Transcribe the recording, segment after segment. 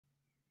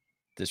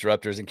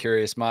Disruptors and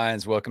curious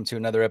minds, welcome to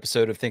another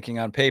episode of Thinking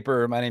on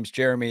Paper. My name's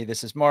Jeremy.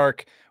 This is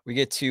Mark. We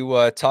get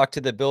to talk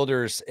to the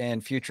builders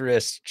and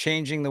futurists,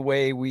 changing the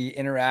way we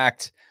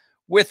interact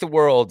with the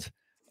world.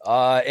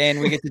 And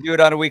we get to do it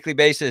on a weekly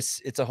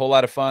basis. It's a whole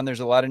lot of fun. There's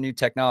a lot of new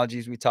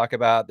technologies we talk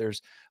about.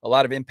 There's a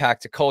lot of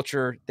impact to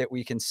culture that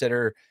we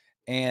consider.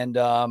 And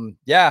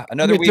yeah,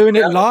 another week. We're doing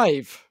it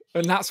live.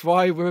 And that's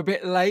why we're a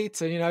bit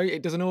late. And, you know,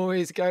 it doesn't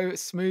always go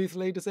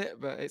smoothly, does it?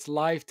 But it's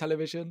live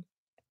television.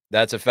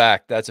 That's a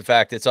fact. That's a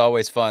fact. It's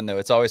always fun, though.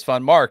 It's always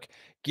fun. Mark,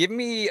 give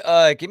me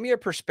a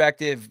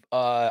perspective.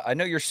 I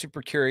know you're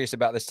super curious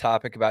about this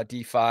topic, about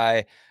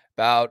DeFi,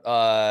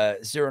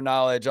 about zero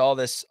knowledge, all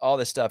this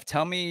stuff.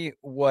 Tell me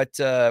what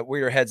where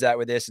your head's at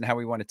with this and how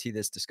we want to tee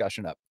this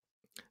discussion up.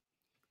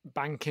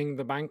 Banking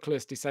the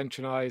bankless,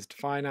 decentralized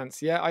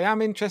finance. Yeah, I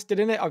am interested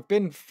in it. I've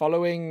been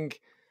following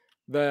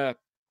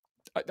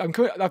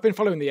I've been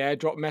following the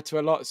airdrop meta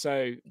a lot.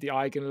 So the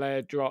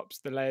eigenlayer drops,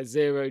 the layer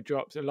 0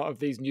 drops, a lot of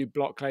these new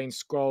blockchains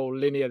scroll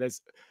linear.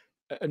 There's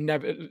a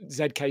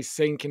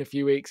ZKlink in a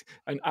few weeks,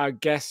 and our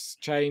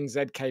guest chain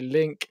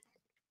ZKlink.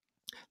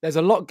 There's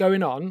a lot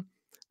going on.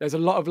 There's a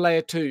lot of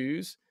layer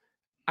 2s,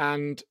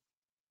 and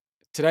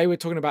today we're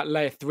talking about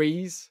layer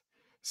 3s.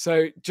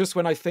 So just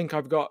when I think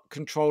I've got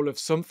control of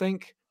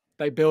something,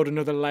 they build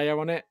another layer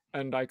on it,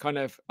 and I kind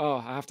of,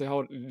 I have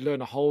to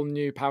learn a whole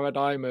new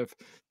paradigm of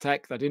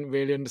tech that I didn't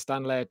really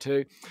understand layer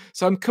 2.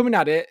 So I'm coming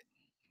at it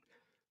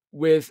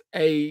with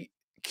a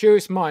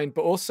curious mind,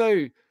 but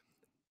also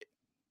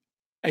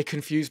a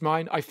confused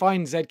mind. I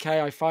find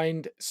I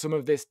find some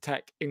of this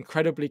tech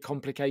incredibly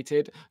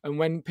complicated. And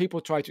when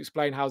people try to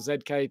explain how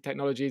ZK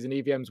technologies and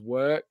EVMs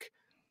work,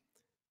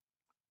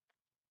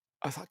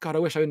 I thought, God, I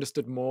wish I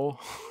understood more.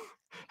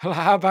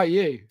 How about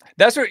you?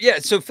 That's right. Yeah.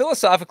 So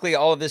philosophically,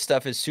 all of this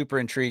stuff is super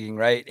intriguing,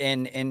 right?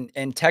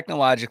 And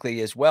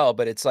technologically as well.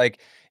 But it's like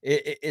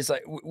it's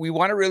like we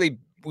want to really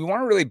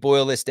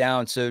boil this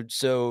down. So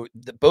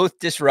both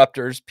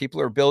disruptors, people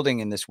who are building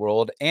in this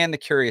world, and the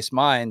curious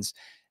minds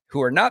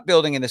who are not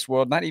building in this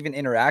world, not even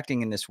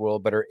interacting in this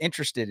world, but are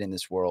interested in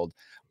this world.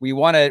 We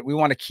want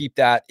to keep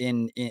that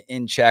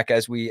in check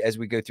as we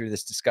go through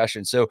this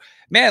discussion. So,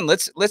 man,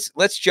 let's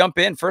jump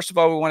in. First of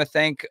all, we want to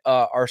thank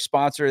our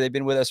sponsor. They've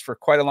been with us for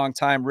quite a long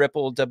time.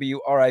 Ripple,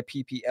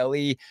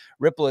 WRIPPLE.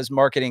 Ripple is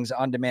marketing's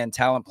on-demand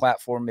talent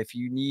platform. If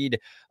you need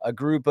a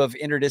group of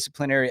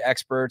interdisciplinary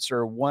experts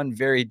or one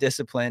very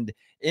disciplined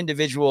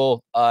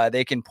individual,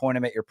 they can point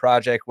them at your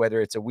project, whether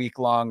it's a week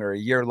long or a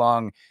year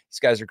long. These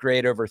guys are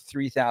great. Over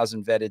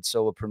 3,000 vetted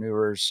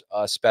solopreneurs,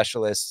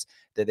 specialists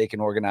that they can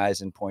organize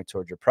and point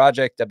towards your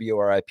project.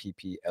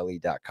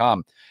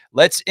 WRIPPLE.com.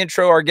 Let's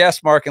intro our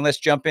guest, Mark, and let's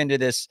jump into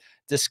this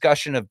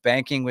discussion of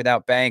banking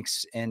without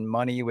banks and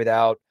money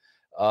without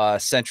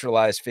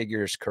centralized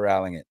figures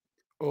corralling it.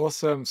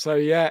 Awesome. So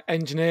yeah,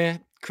 engineer,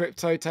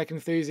 crypto tech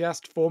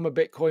enthusiast, former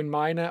Bitcoin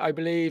miner, I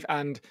believe,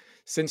 and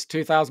since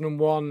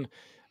 2001,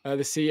 the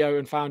CEO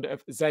and founder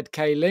of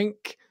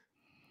ZKlink,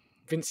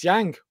 Vince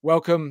Yang.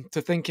 Welcome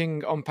to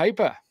Thinking on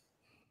Paper.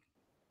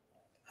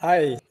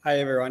 Hi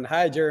everyone.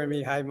 Hi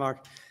Jeremy. Hi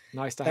Mark.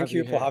 Nice to have you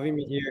here. Thank you for having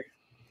me here.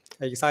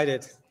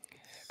 Excited.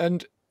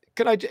 And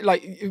could I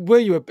were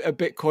you a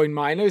Bitcoin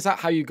miner? Is that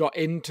how you got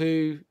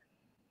into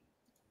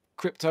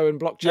crypto and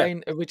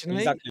blockchain originally?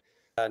 Exactly.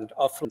 And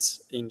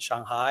offline in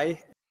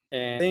Shanghai.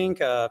 And I think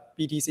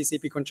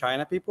BTCC, Bitcoin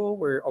China people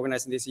were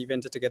organizing this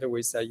event together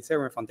with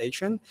Ethereum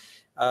Foundation.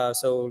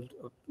 So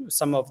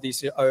some of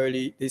these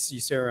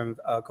Ethereum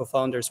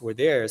co-founders were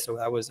there. So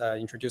I was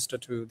introduced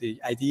to the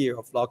idea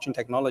of blockchain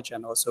technology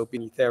and also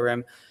being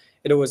Ethereum.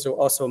 It was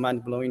also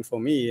mind-blowing for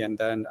me. And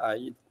then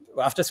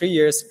after 3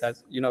 years,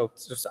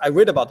 I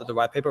read about the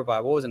white paper, but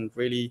I wasn't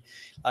really,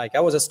 I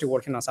was still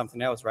working on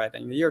something else, right?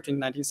 And in the year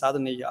 2019,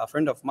 suddenly a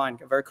friend of mine,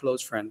 a very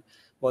close friend,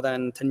 more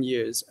than 10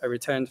 years, I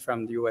returned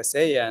from the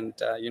USA, and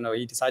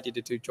he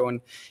decided to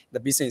join the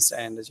business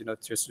and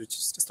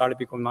just started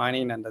Bitcoin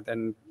mining. And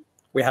then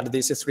we had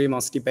this 3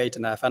 months debate,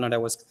 and I found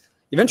out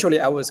eventually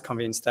I was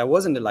convinced. I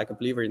wasn't like a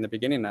believer in the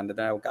beginning, and then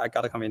I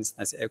got convinced.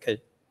 I said,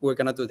 okay, we're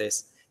gonna do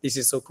this. This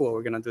is so cool.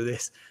 We're gonna do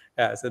this.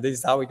 So this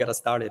is how we got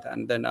started.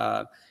 And then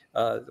about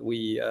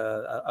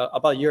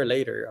a year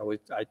later, we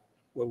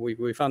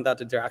found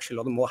that there are actually a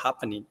lot more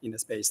happening in the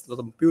space. A lot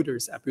of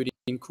builders are building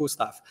cool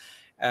stuff,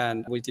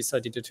 and we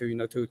decided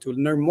to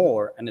learn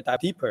more and dive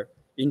deeper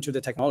into the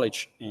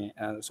technology.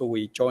 So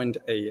we joined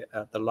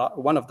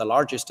one of the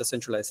largest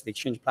decentralized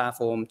exchange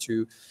platform just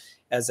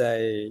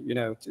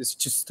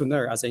to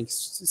learn as a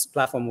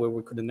platform where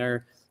we could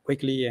learn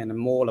quickly and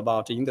more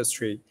about the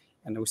industry.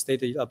 And we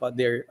stayed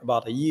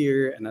about a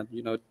year, and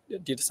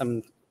did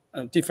some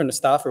different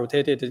stuff,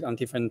 rotated on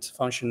different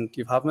function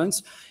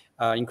departments,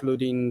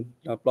 including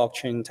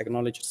blockchain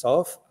technology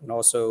itself, and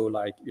also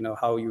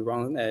how you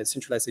run a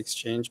centralized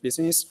exchange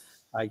business,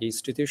 like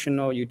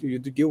institutional, you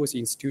deal with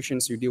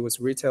institutions, you deal with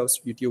retails,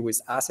 you deal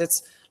with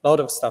assets, a lot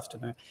of stuff to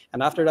know.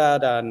 And after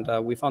that,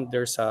 and we found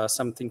there's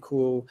something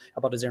cool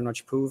about the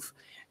zero-knowledge proof.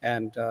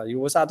 And it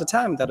was at the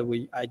time that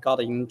I got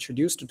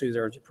introduced to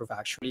zero-knowledge proof,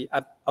 actually.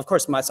 Of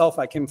course, myself,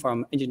 I came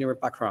from engineering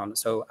background,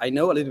 so I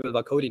know a little bit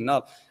about coding.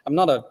 I'm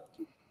not a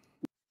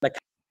like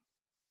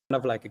kind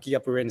of like a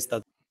gigabrains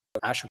that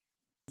actually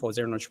for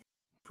zero-knowledge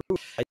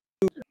proof. I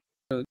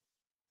do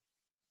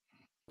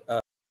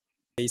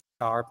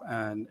sharp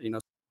and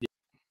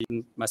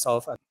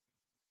myself a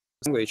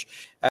language.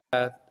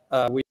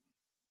 We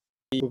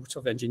groups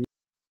of engineers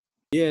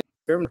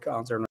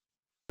on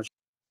zero-knowledge,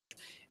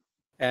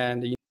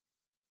 and in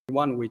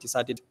one we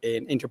decided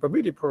an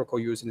interoperability protocol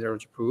using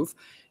zero-knowledge proof,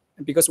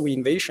 because we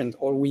envisioned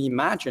or we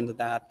imagined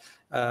that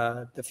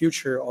the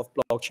future of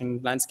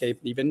blockchain landscape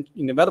even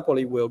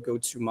inevitably will go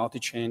to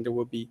multi-chain. There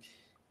will be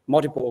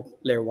multiple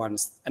layer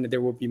ones, and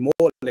there will be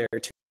more layer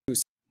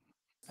twos.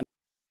 And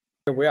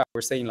here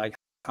we're saying like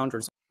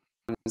hundreds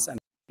of ones and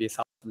maybe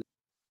thousands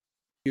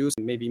use,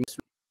 maybe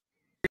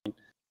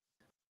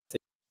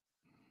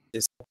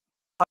this.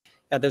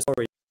 Yeah, there's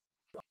already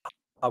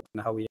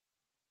how we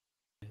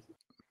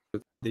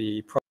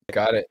the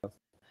got it.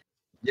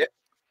 Yeah.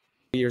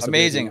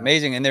 Amazing,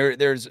 amazing. And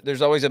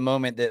there's always a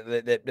moment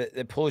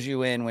that pulls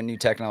you in when new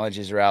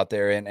technologies are out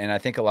there, and I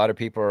think a lot of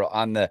people are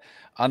on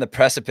the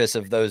precipice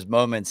of those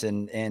moments,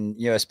 and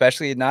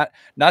especially not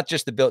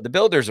just the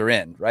builders are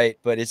in, right,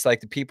 but it's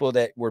like the people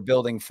that we're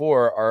building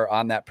for are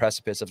on that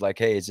precipice of like,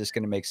 hey, is this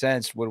going to make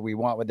sense? What do we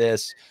want with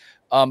this?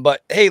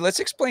 But hey, let's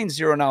explain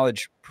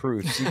zero-knowledge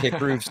proofs, ZK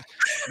proofs,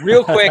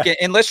 real quick,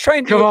 and let's try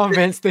and come on,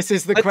 Vince. This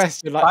is the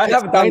question. Like, I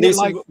have done this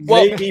like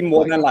maybe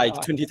more than like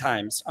 20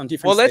 times on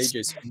different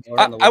stages.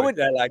 I would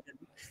like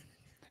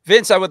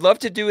Vince, I would love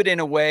to do it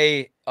in a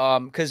way,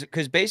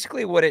 because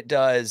basically what it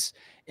does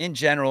in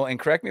general, and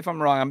correct me if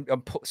I'm wrong,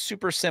 I'm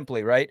super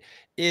simply, right,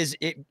 is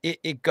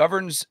it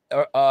governs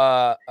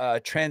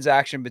a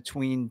transaction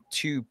between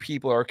two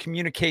people or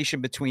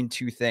communication between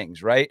two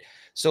things, right?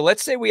 So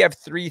let's say we have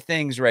three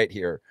things right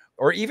here,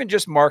 or even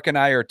just Mark and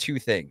I are two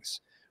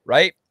things,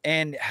 right?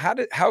 And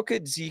how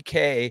could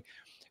ZK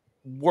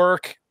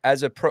work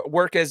as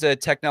a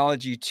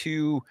technology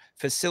to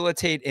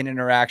facilitate an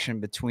interaction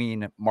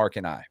between Mark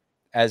and I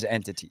as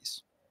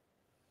entities?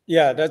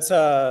 Yeah, that's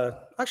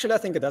actually, I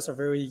think that's a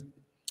very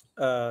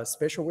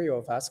special way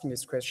of asking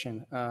this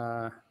question.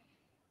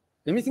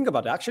 Let me think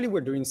about it. Actually,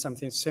 we're doing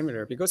something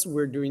similar because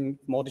we're doing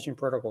multi-chain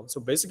protocol.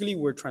 So basically,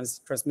 we're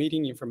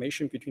transmitting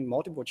information between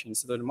multiple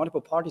chains, so there are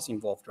multiple parties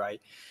involved, right?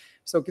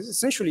 So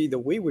essentially, the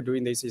way we're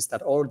doing this is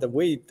that, or the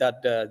way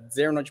that the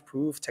zero-knowledge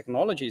proof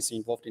technology is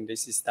involved in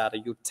this is that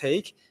you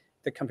take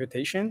the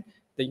computation,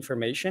 the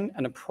information,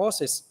 and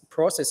process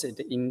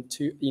it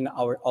in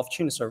our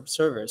off-chain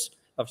servers,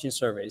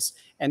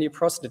 and you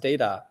process the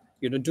data.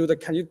 You do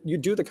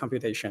the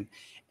computation,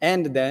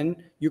 and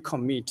then you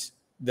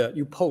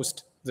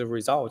post the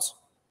results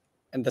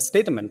and the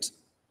statement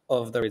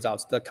of the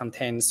results that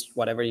contains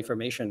whatever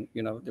information,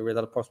 the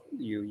result.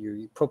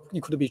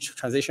 It could be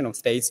transitional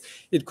states,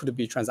 it could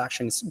be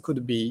transactions, it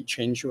could be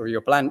change or your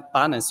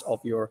balance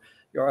of your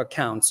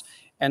accounts,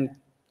 and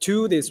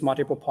to these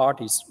multiple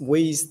parties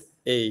with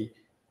a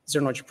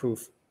zero-knowledge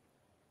proof,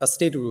 a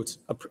state root,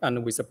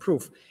 and with a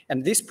proof,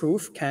 and this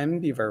proof can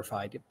be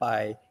verified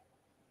by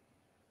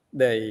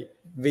the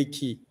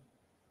VK,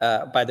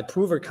 by the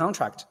prover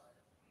contract.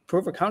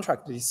 Prover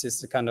contract, this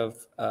is a kind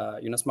of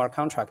smart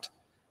contract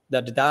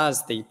that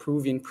does the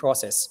proving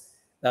process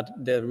that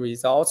the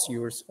results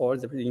or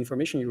the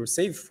information you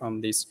receive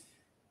from this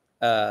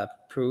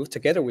proof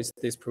together with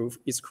this proof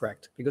is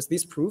correct, because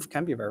this proof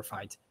can be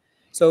verified.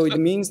 So it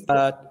means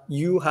that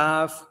you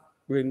have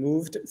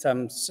removed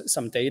some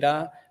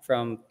data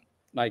from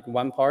like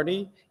one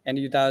party, and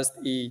it does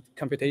the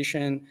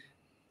computation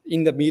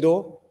in the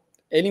middle.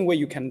 Any way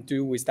you can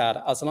do with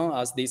that, as long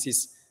as this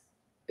is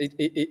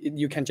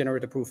you can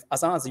generate a proof.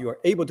 As long as you are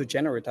able to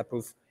generate a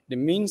proof, it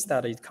means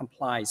that it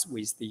complies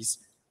with this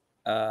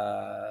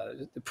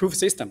the proof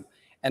system.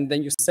 And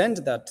then you send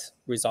that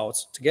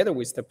results together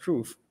with the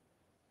proof,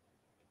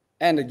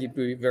 and it will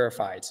be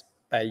verified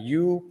by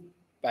you,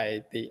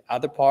 by the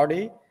other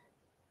party.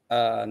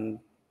 Then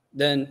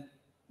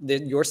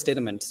your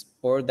statement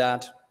or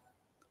that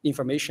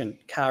information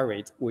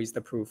carried with the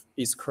proof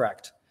is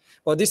correct.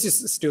 Well, this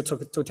is still too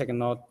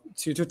technical.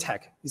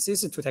 This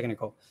is too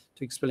technical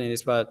to explain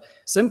this, but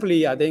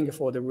simply, I think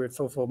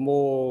for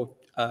more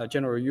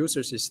general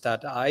users is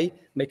that I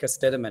make a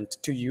statement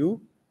to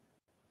you,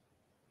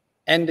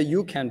 and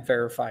you can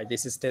verify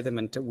this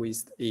statement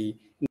with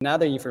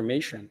another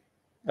information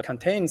that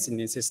contains in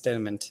this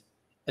statement,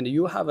 and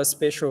you have a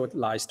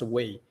specialized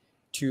way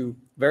to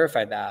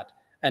verify that,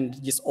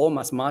 and it's all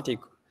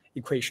mathematical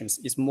equations.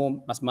 It's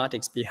more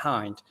mathematics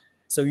behind.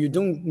 So you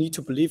don't need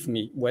to believe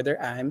me whether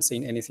I am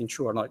saying anything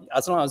true or not.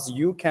 As long as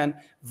you can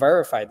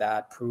verify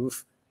that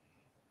proof,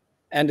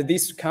 and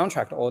this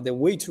contract or the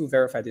way to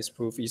verify this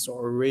proof is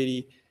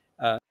already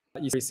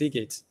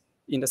secret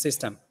in the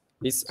system.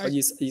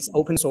 It's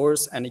open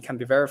source, and it can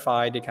be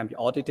verified. It can be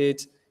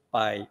audited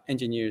by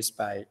engineers,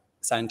 by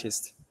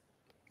scientists.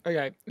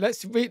 Okay,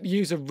 let's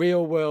use a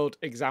real world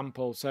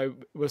example. So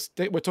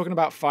we're talking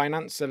about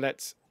finance, so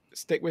let's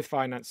stick with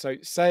finance. So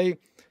say,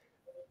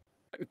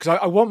 because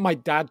I want my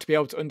dad to be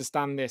able to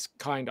understand this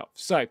kind of.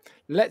 So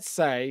let's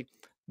say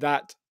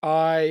that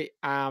I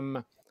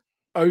am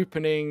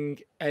opening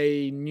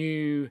a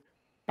new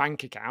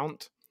bank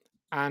account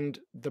and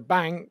the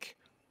bank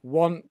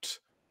want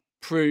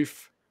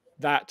proof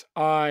that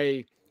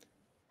I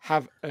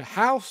have a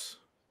house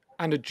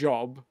and a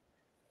job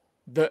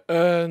that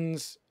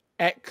earns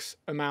X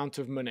amount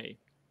of money.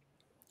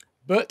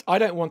 But I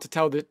don't want to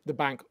tell the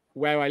bank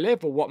where I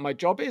live or what my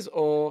job is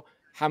or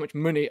how much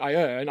money I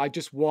earn. I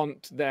just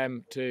want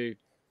them to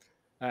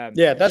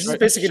yeah, that's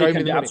basically can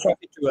be money.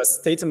 abstracted to a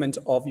statement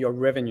of your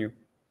revenue.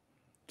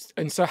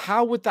 And so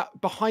how would that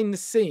behind the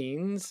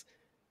scenes,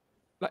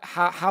 like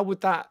how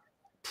would that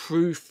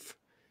proof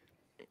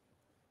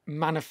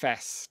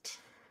manifest?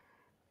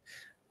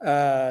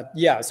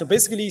 Yeah, so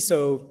basically,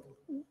 so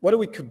what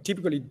we could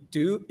typically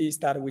do is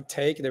that we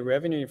take the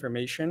revenue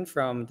information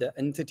from the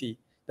entity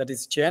that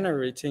is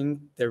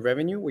generating the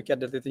revenue. We get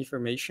the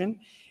information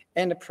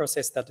and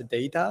process that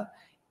data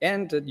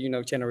and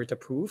generate a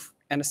proof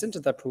and send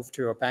that proof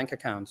to your bank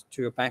account,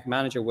 to your bank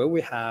manager, where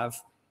we have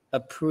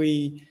a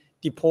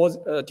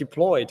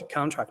deployed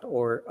contract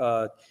or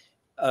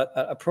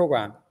a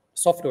program,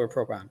 software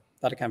program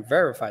that can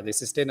verify this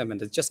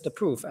statement. It's just a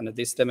proof and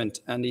this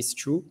statement and it's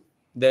true.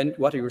 Then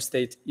what you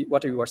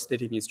are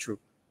stating is true.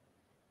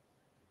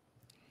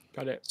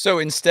 Got it. So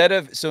instead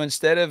of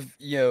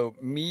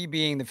me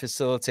being the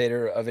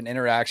facilitator of an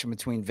interaction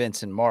between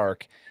Vince and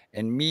Mark,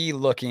 and me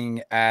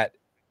looking at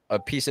a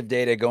piece of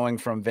data going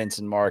from Vince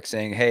and Mark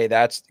saying, hey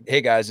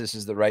guys, this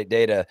is the right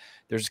data.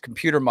 There's a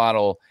computer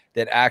model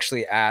that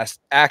actually acts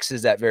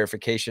as that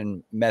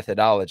verification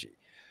methodology.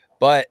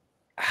 But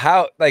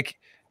how,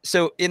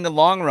 so in the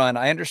long run,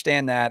 I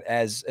understand that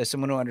as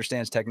someone who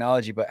understands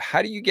technology, but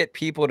how do you get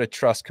people to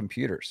trust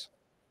computers?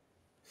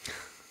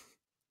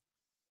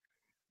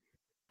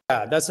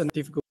 Yeah, that's a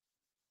difficult.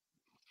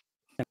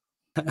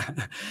 I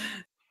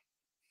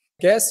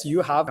guess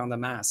you have on the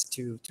mass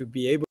to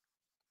be able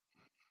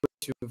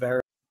to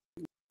verify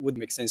would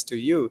make sense to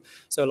you.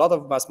 So a lot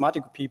of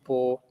mathematical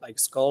people, like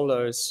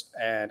scholars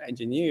and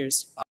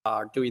engineers,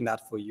 are doing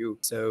that for you.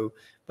 So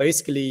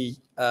basically,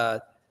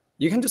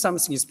 you can do some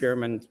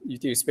experiment. You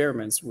do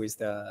experiments with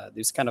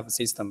this kind of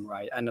system,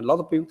 right? And a lot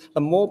of people,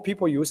 the more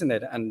people using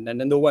it, and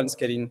no one's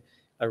getting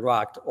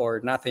rocked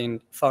or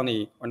nothing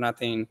funny or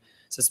nothing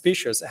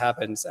suspicious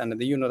happens, and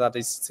you know that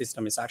this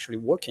system is actually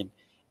working.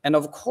 And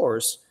of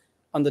course,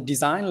 on the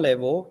design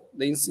level,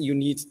 you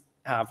need to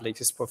have like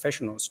these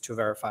professionals to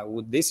verify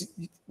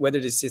whether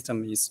the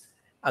system is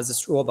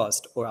as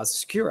robust or as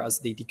secure as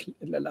they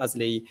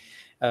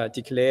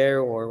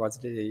declare or what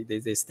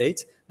they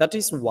state. That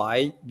is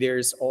why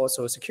there's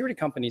also security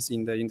companies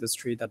in the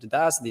industry that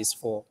does this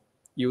for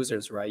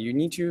users, right? You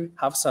need to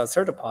have some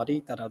third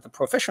party that are the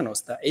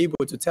professionals that are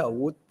able to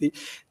tell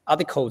are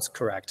the codes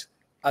correct?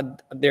 Are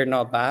there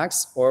not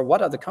bugs, or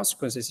what are the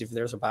consequences if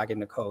there's a bug in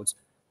the code?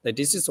 That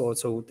this is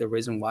also the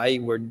reason why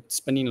we're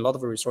spending a lot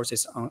of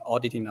resources on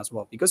auditing as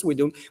well, because we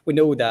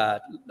know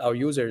that our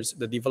users,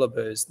 the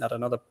developers that are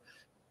not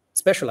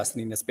specialized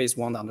in the space,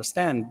 want to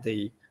understand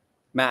the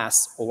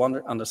math or want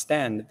to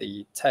understand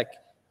the tech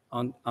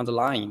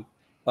underlying,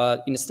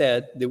 but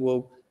instead they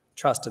will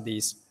trust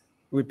these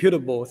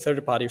reputable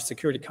third-party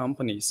security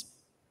companies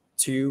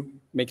to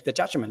make the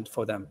judgment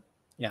for them.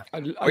 Yeah.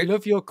 I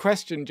love your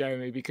question,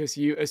 Jeremy, because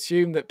you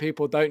assume that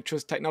people don't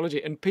trust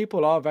technology, and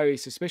people are very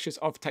suspicious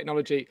of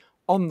technology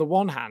on the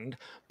one hand,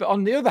 but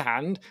on the other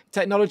hand,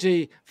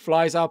 technology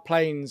flies our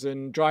planes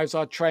and drives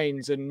our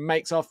trains and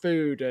makes our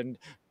food and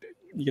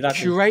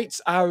curates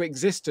our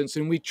existence,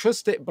 and we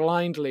trust it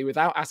blindly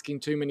without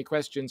asking too many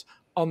questions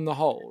on the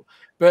whole.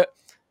 But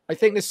I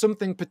think there's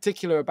something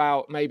particular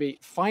about maybe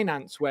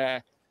finance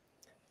where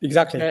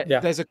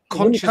there's a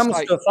conscious, when it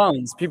comes to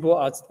funds,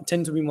 people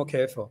tend to be more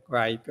careful,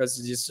 right? Because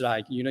it's just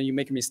like, you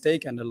make a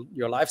mistake and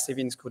your life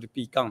savings could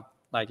be gone,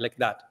 like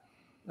that.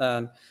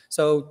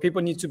 So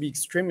people need to be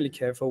extremely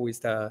careful with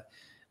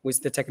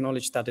the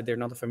technology that they're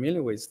not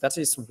familiar with. That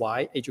is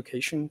why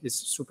education is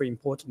super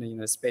important in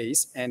the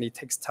space, and it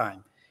takes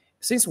time.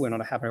 Since we're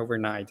not happening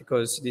overnight,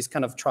 because this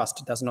kind of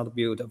trust does not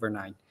build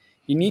overnight.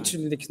 You need to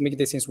make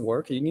these things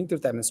work. You need to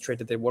demonstrate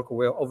that they work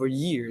well over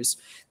years.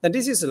 And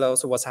this is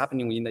also what's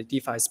happening in the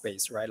DeFi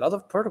space, right? A lot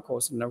of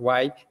protocols, and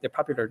why they're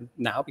popular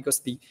now,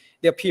 because they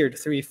appeared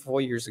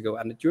 3-4 years ago,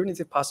 and during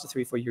the past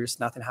 3-4 years,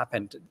 nothing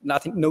happened.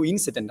 No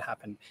incident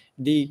happened.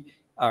 They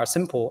are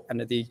simple and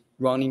they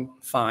running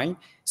fine.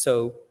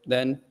 So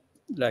then,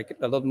 like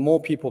a lot more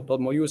people, a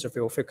lot more users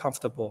will feel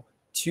comfortable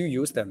to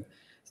use them.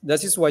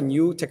 That is why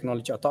new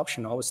technology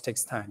adoption always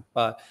takes time.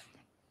 But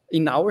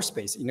in our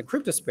space, in the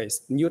crypto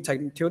space, new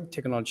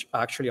technology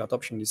actually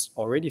adoption is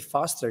already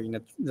faster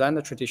than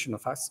the traditional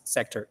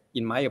sector,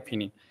 in my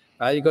opinion,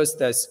 right? Because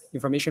the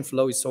information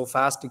flow is so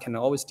fast, you can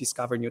always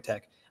discover new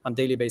tech. on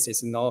daily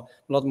basis. You know,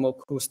 a lot more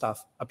cool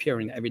stuff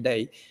appearing every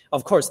day.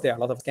 Of course, there are a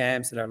lot of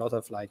scams. There are a lot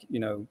of like, you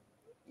know,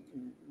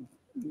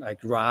 like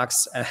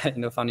rocks,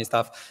 you know, funny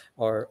stuff,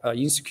 or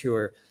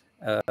insecure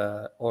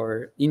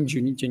or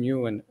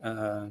ingenuine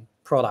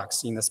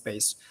products in the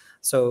space.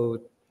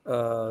 So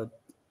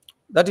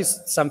that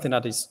is something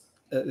that is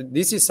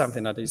this is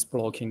something that is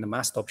blocking the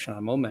mass adoption at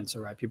the moment,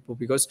 right? People,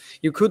 because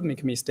you could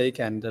make a mistake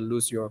and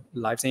lose your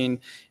life. And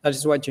that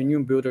is why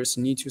genuine builders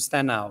need to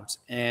stand out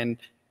and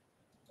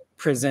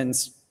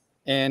present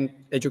and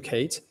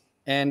educate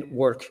and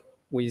work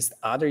with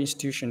other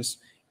institutions.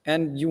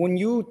 And when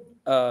you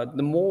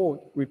the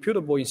more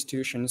reputable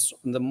institutions,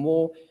 the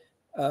more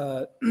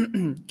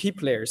key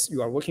players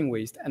you are working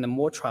with, and the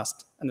more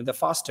trust, and the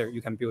faster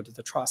you can build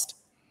the trust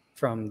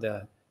from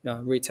the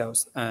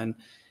retails. And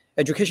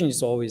education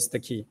is always the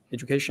key.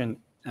 Education,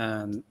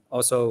 and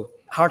also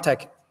hard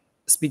tech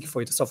speak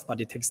for itself,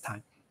 but it takes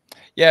time.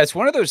 Yeah, it's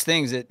one of those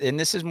things that, and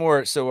this is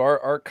more, so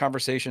our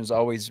conversations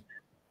always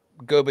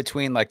go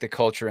between like the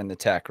culture and the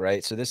tech,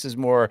 right? So this is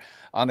more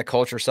on the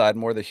culture side,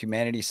 more the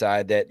humanity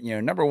side, that, you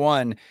know, number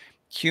one,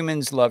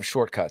 humans love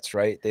shortcuts,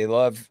 right? They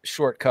love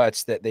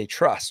shortcuts that they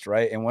trust,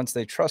 right? And once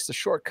they trust the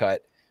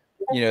shortcut,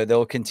 you know,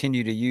 they'll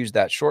continue to use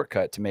that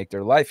shortcut to make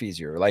their life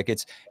easier. Like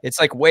it's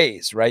like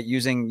Waze, right?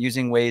 Using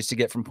Waze to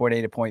get from point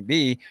A to point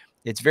B.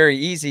 It's very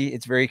easy,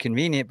 it's very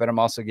convenient, but I'm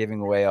also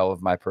giving away all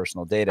of my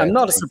personal data I'm at the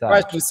not same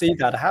surprised time. to see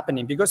that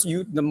happening, because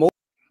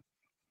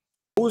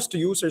most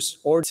users,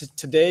 or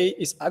today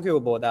is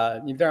arguable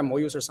that if there are more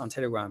users on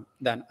Telegram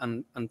than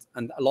and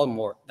a lot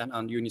more than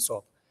on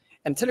Uniswap.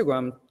 And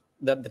Telegram,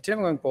 the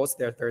Telegram bots,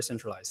 they're very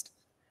centralized.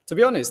 To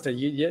be honest,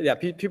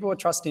 people are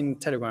trusting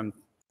Telegram,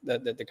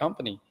 the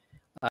company.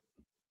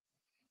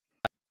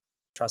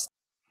 Trust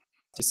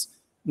is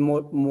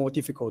more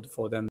difficult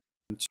for them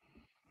to,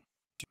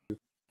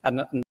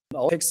 and it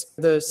takes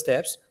the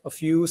steps, a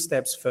few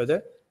steps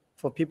further,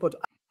 for people to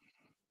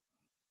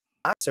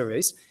act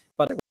service,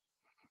 but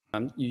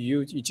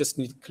you just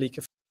need to click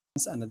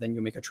and then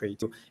you make a trade.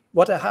 So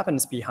what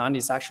happens behind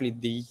is actually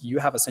you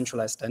have a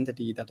centralized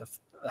entity that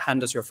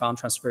handles your fund,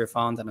 transfer your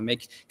fund,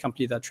 and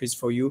complete that trades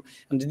for you.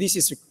 And this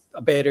is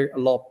a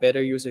lot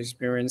better user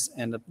experience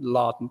and a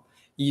lot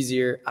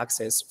easier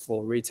access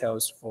for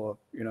retails, for,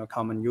 you know,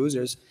 common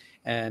users.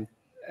 And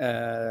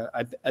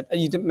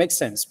it makes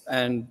sense.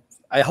 And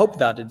I hope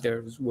that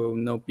there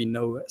will be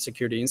no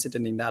security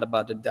incident in that,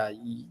 but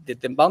the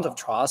amount of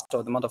trust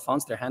or the amount of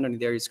funds they're handling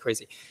there is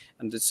crazy.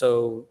 And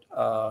so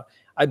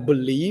I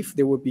believe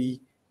there will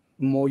be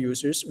more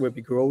users, will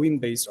be growing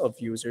base of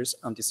users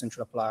on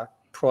decentralized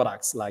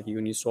products like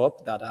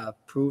Uniswap that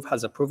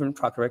has a proven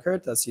track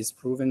record, that is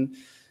proven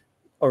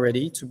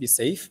already to be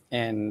safe,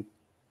 and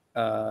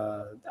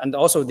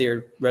also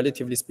they're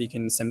relatively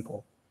speaking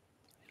simple.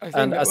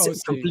 And a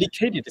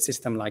complicated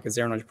system like a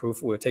zero-knowledge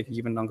proof will take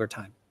even longer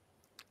time.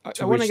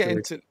 I want to get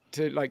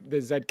into like the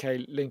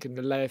ZKlink and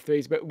the layer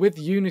 3s, but with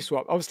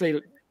Uniswap,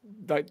 obviously,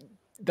 like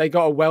they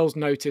got a Wells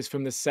notice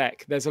from the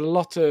SEC. There's a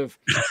lot of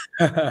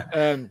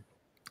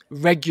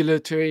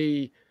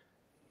regulatory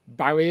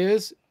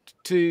barriers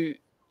to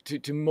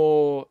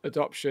more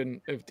adoption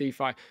of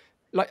DeFi.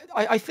 Like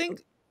I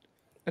think,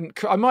 and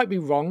I might be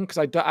wrong because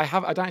I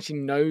don't actually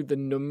know the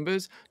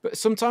numbers, but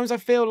sometimes I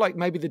feel like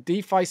maybe the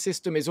DeFi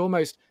system is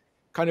almost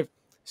kind of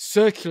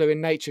circular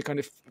in nature. Kind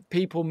of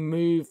people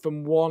move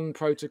from one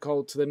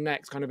protocol to the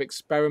next, kind of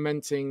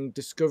experimenting,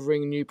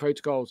 discovering new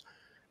protocols.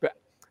 But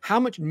how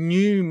much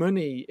new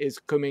money is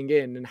coming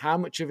in, and how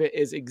much of it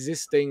is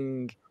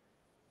existing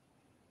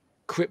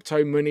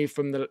crypto money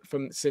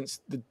since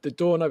the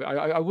dawn of it?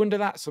 I wonder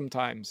that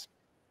sometimes.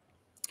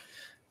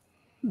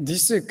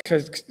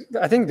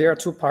 I think there are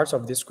two parts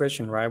of this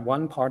question, right?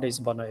 One part is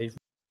about a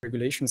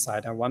regulation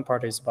side, and one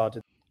part is about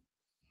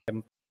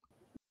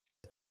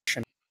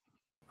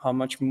how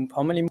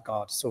many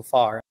got so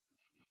far,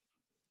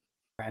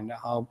 and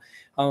how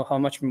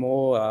much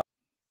more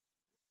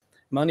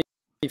money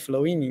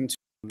flowing into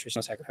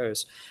traditional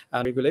sectors.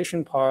 And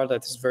regulation part,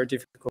 that is very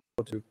difficult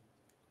to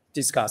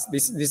discuss.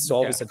 This is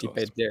always a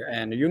debate there.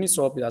 And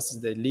Uniswap is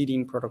the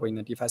leading protocol in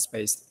the DeFi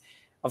space.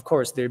 Of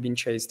course, they're being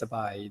chased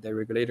by the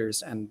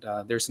regulators, and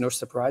there's no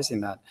surprise in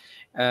that.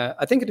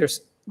 I think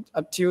there's,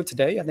 up till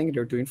today, I think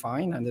they're doing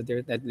fine, and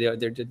they're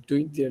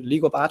doing their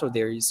legal battle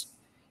there is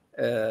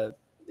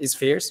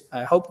fierce.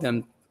 I hope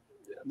them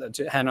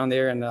to hand on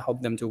there, and I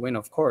hope them to win,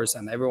 of course.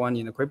 And everyone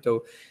in the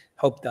crypto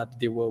hope that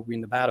they will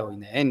win the battle in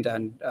the end.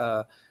 And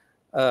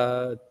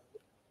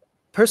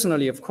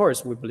personally, of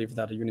course, we believe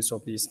that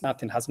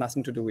Uniswap has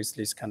nothing to do with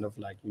this kind of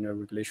like, you know,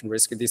 regulation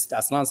risk. This,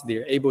 as long as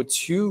they're able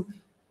to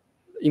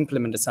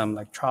implement some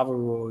like travel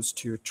rules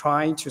to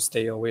try to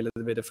stay away a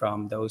little bit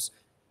from those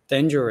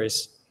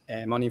dangerous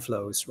money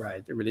flows,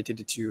 right,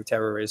 related to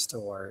terrorists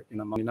or, you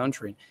know, money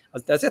laundering. I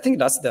think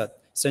that's the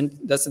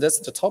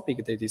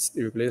topic that these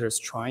regulators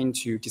trying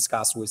to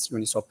discuss with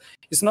Uniswap.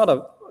 It's not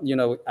a, you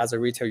know, as a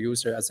retail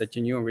user, as a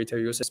genuine retail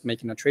user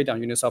making a trade on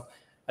Uniswap,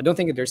 I don't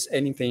think there's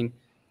anything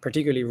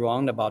particularly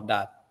wrong about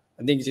that.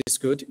 I think it's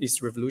good.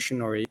 It's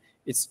revolutionary.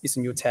 It's a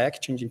new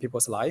tech changing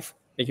people's life.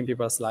 making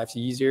people's lives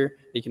easier,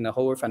 making the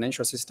whole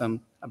financial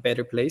system a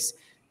better place.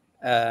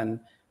 And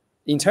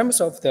in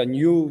terms of the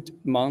new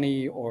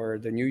money or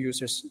the new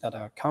users that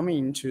are coming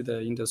into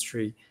the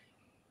industry,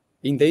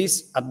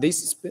 at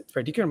this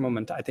particular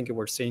moment, I think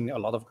we're seeing a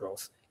lot of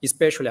growth,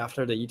 especially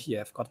after the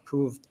ETF got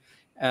approved.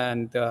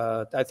 And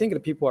I think the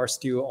people are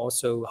still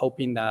also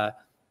hoping that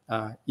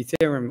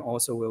Ethereum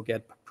also will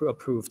get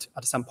approved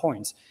at some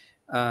point.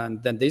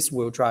 And then this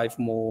will drive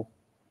more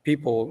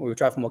people, will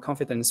drive more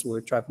confidence,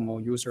 will drive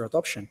more user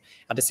adoption.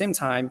 At the same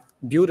time,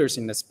 builders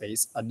in the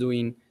space are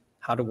doing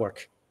hard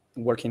work,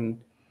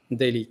 working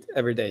daily,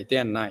 every day, day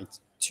and night,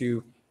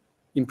 to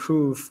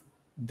improve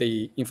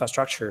the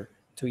infrastructure,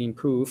 to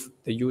improve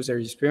the user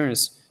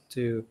experience,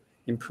 to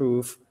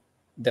improve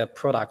the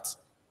product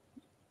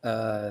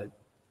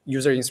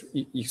user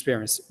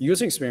experience.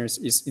 User experience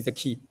is the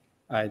key,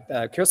 right?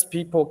 Because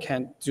people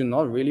do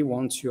not really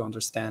want to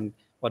understand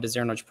what the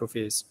zero-knowledge proof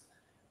is.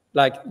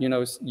 Like,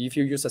 if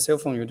you use a cell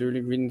phone, you do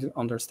really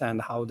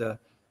understand how the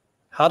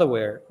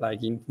hardware,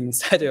 like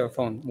inside your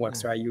phone,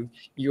 works, right?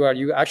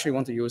 You actually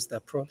want to use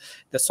the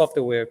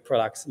software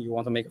products. You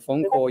want to make a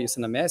phone call, you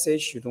send a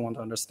message. You don't want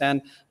to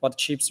understand what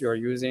chips you are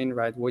using,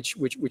 right?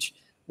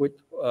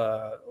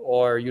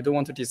 Or you don't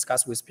want to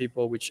discuss with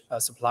people which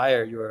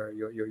supplier you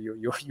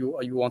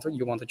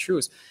want to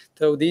choose.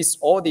 So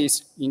all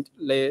these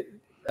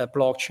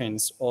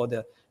blockchains, or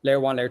the layer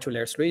 1, layer 2,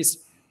 layer 3s,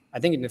 I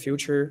think in the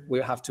future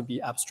will have to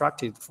be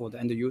abstracted for the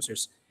end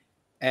users,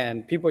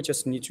 and people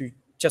just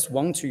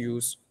want to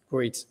use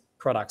great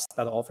products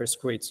that offers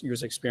great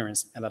user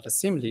experience and that are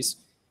seamless,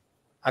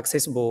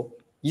 accessible,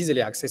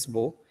 easily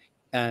accessible,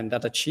 and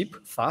that are cheap,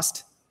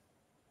 fast,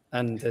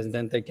 and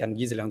then they can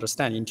easily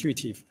understand,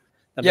 intuitive.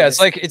 Yeah,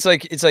 it's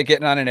like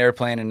getting on an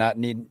airplane and not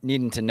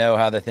needing to know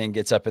how the thing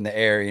gets up in the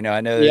air.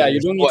 I know. Yeah, you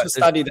don't need to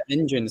study the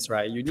engines,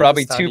 right? You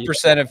probably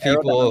 2% of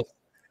people.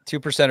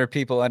 2% of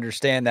people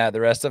understand that. The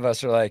rest of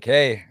us are like,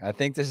 hey, I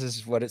think this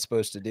is what it's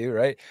supposed to do,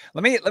 right?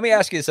 Let me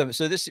ask you something.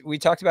 So we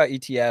talked about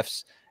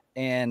ETFs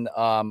and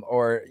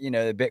or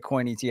the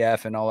Bitcoin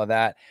ETF and all of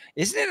that.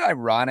 Isn't it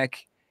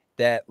ironic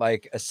that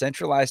like a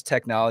centralized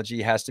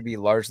technology has to be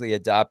largely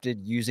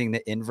adopted using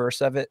the inverse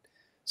of it?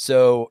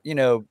 So,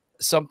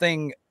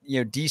 something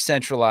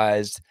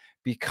decentralized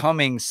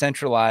becoming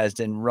centralized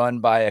and run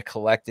by a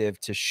collective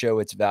to show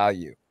its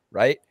value,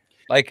 right?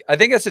 Like, I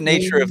think that's the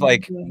nature of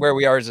like where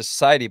we are as a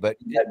society. But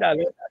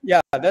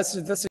yeah, that's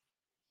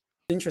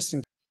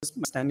interesting. My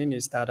understanding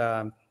is that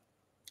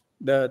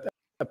the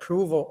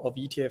approval of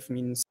ETF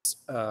means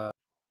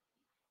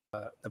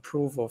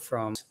approval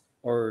from,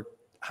 or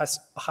has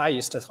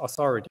highest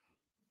authority.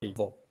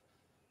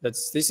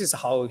 This is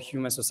how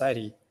human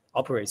society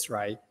operates,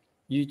 right?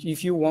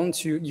 If you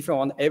want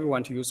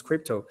everyone to use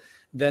crypto,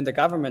 then the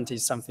government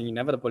is something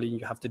inevitably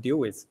you have to deal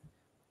with,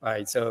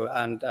 right? So,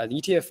 and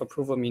ETF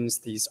approval means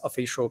this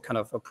official kind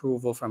of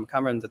approval from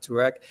government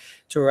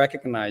to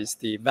recognize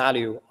the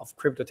value of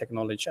crypto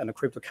technology and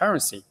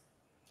cryptocurrency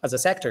as a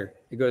sector,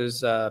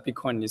 because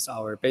Bitcoin is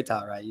our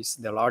beta, right? It's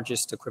the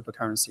largest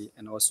cryptocurrency,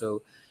 and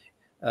also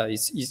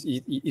it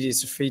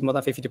is more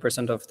than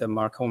 50% of the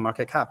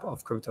market cap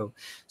of crypto.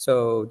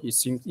 So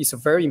it's a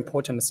very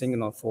important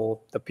signal for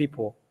the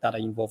people that are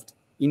involved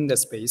in the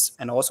space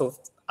and also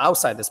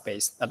outside the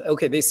space, that,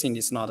 okay, this thing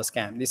is not a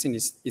scam. This thing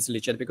is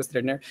legit, because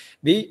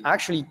they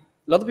actually, a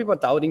lot of people are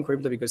doubting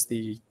crypto because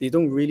they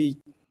don't really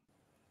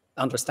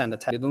understand the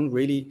tech. They don't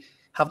really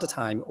have the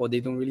time, or they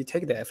don't really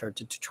take the effort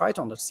to try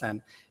to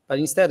understand. But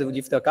instead,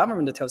 if the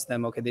government tells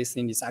them, okay, this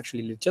thing is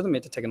actually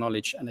legitimate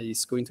technology and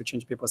it's going to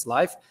change people's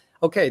life,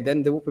 okay,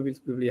 then they will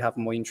probably have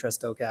more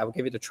interest. Okay, I will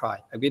give it a try.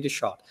 I'll give it a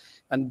shot.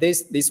 And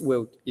this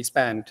will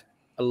expand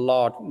to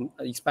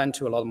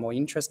a lot more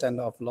interest and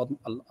a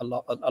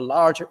lot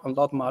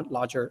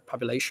larger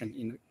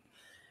population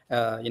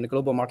in the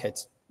global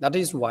market. That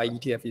is why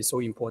ETF is so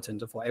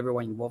important for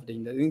everyone involved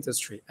in the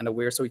industry, and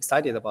we're so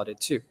excited about it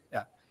too.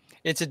 Yeah,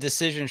 it's a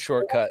decision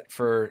shortcut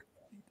for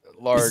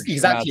large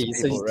exactly.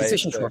 amounts of people, it's a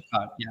decision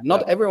shortcut. Yeah,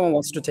 not everyone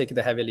wants to take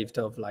the heavy lift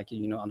of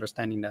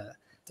understanding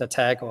the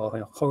tech or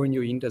a whole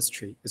new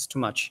industry. It's too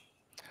much.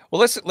 Well,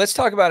 let's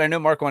talk about, I know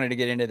Mark wanted to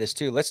get into this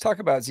too. Let's talk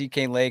about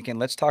ZKlink, and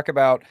let's talk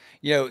about,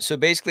 so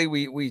basically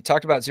we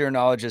talked about zero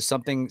knowledge as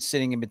something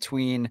sitting in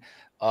between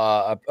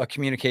a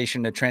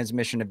communication, a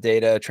transmission of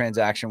data, a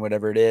transaction,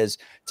 whatever it is,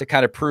 to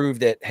kind of prove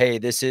that, hey,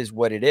 this is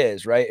what it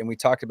is, right? And we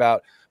talked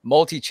about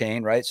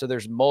multi-chain, right? So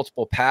there's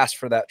multiple paths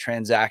for that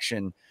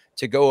transaction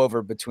to go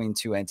over between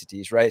two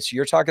entities, right? So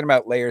you're talking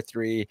about layer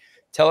 3.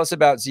 Tell us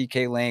about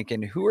ZKlink,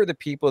 and who are the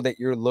people that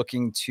you're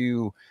looking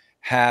to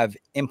have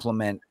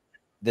implement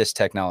this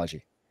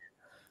technology?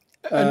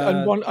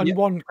 And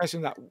one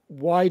question, that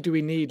why do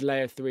we need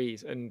layer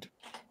 3s, and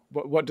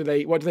what do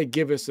they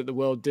give us that the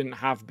world didn't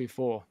have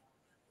before?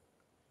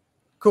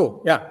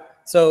 Cool. Yeah.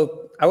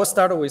 So I will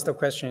start with the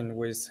question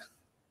with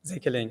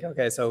ZKlink.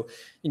 Okay. So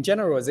in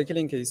general,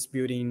 ZKlink is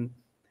building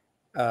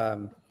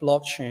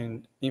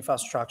blockchain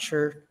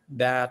infrastructure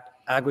that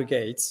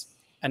aggregates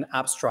and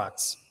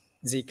abstracts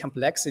the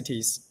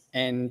complexities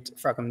and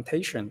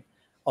fragmentation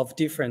of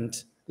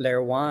different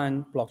layer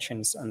 1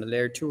 blockchains and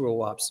layer 2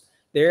 rollups.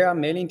 There are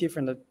many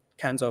different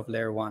kinds of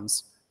layer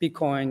 1s.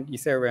 Bitcoin,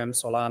 Ethereum,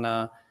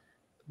 Solana,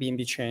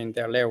 BNB chain,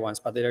 they're layer 1s,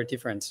 but they're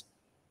different,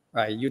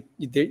 right?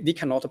 They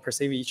cannot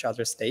perceive each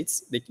other's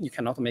states. You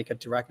cannot make a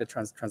direct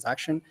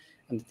transaction,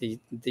 and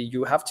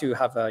you have to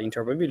have an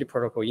interoperability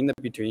protocol in the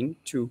between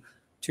to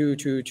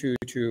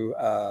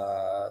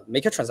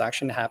make a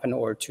transaction happen,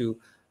 or to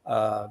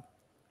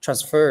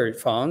transfer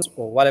funds,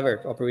 or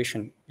whatever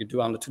operation you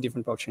do on the 2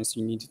 different blockchains.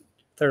 You need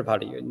third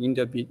party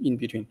in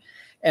between.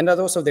 And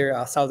also there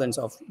are thousands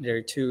of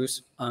layer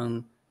 2s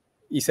on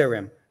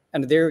Ethereum,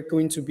 and there are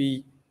going to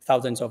be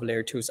thousands of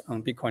layer 2s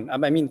on Bitcoin.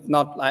 I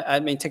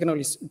mean,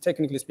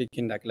 technically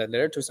speaking, like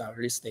layer 2s are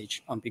early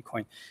stage on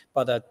Bitcoin,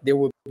 but there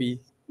will be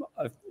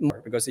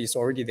more because it's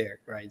already there,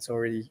 right? It's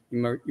already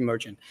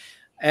emerging.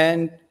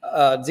 And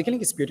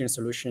ZKlink is building a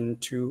solution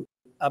to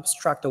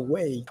abstract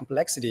away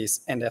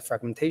complexities and the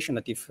fragmentation,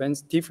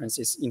 the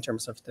differences in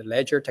terms of the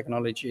ledger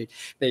technology,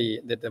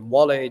 the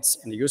wallets,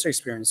 and the user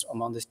experience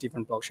among these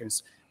different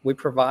blockchains. We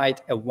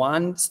provide a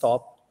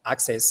one-stop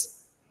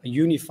access, a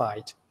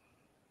unified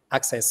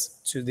access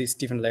to these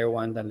different layer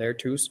 1 and layer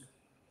 2s.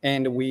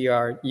 And we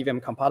are EVM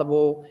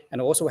compatible,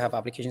 and also have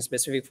applications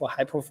specific for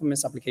high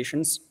performance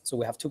applications. So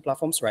we have 2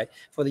 platforms, right?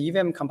 For the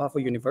EVM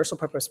compatible universal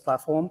purpose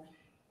platform,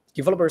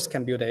 developers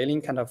can build any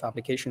kind of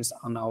applications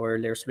on our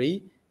layer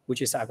 3,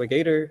 which is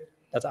aggregator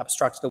that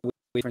abstracts the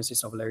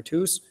differences of layer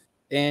 2s.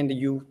 And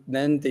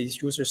then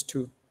these users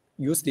to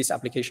use these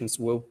applications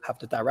will have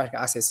the direct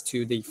access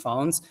to the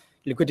funds,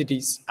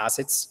 liquidities,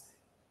 assets,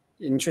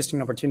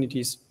 interesting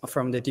opportunities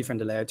from the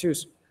different layer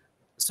 2s.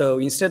 So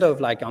instead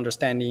of like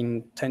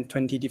understanding 10,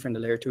 20 different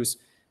layer 2s,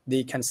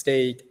 they can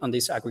stay on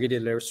this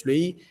aggregated layer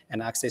 3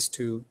 and access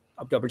to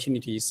the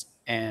opportunities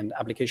and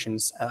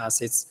applications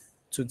assets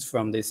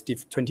from these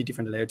 20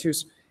 different layer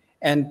 2s.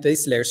 And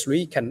this layer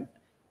 3 can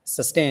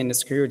sustain the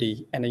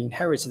security and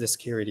inherit the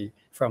security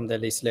from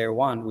this layer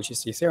 1, which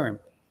is Ethereum.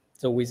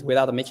 So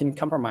without making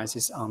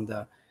compromises on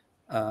the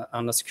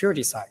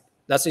security side.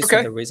 That's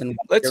the reason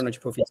why zero-knowledge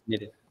proof is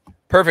needed.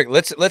 Perfect.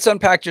 Let's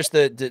unpack just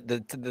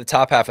the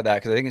top half of that,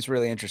 because I think it's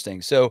really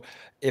interesting. So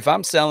if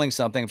I'm selling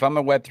something, if I'm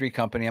a Web3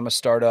 company, I'm a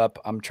startup,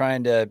 I'm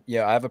trying to,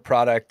 I have a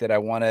product that I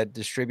want to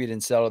distribute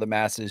and sell to the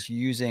masses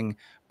using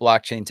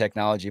blockchain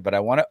technology, but I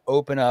want to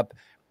open up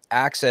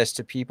access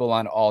to people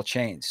on all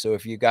chains. So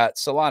if you got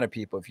Solana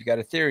people, if you got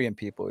Ethereum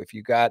people, if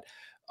you got,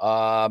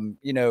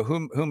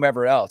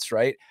 whomever else,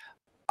 right?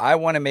 I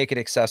want to make it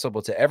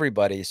accessible to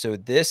everybody. So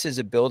this is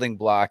a building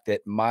block that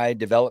my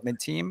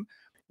development team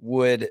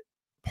would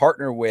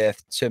partner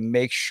with to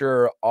make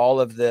sure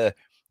all of the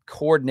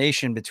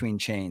coordination between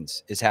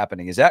chains is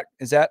happening. Is that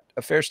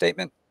a fair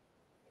statement?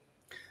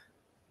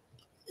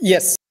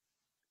 Yes.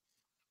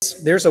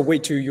 There's a way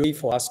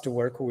for us to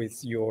work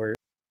with your,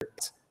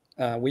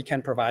 we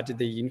can provide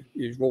the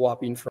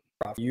roll-up infra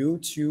for you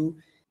to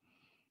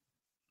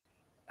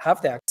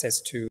have the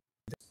access to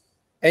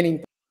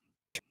any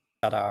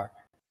that are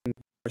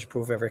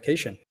proof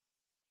verification.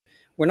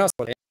 We're not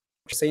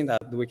saying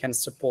that we can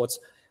support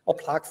all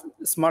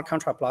smart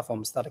contract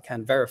platforms that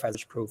can verify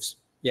such proofs.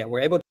 Yeah,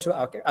 we're able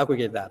to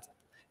aggregate that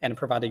and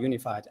provide a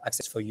unified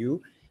access for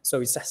you.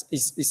 So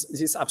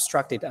it's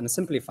abstracted and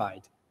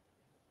simplified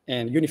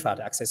and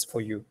unified access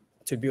for you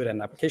to build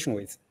an application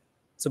with.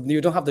 So you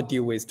don't have to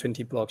deal with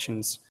 20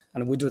 blockchains,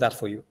 and we do that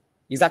for you.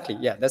 Exactly,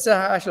 yeah, that's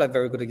actually a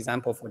very good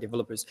example for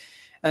developers.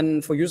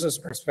 And for users'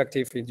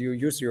 perspective, if you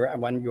use your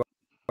application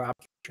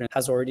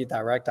has already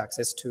direct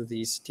access to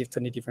these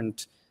 20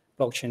 different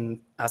blockchain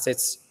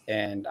assets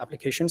and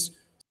applications.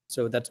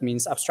 So that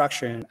means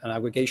abstraction and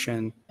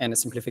aggregation and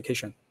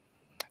simplification.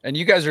 And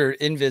you guys are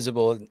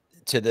invisible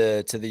to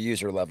the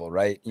user level,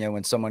 right?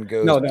 When someone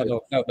goes no,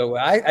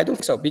 I don't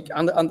think so.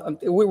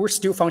 We're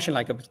still functioning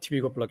like a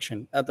typical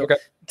blockchain. Okay.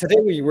 Today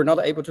we were not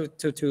able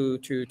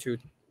to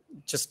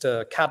just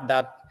cut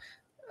that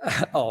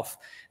off.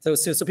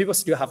 So people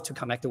still have to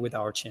connect with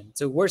our chain.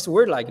 So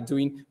we're like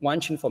doing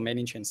one chain for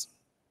many chains.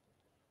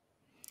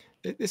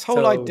 This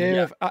whole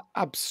idea of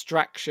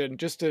abstraction,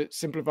 just to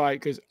simplify,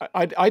 because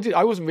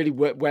I wasn't really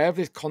aware of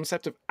this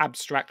concept of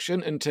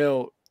abstraction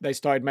until they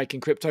started making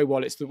crypto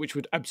wallets which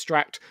would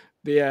abstract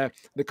the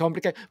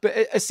complicated. But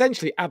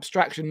essentially,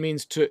 abstraction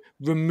means to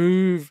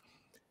remove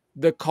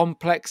the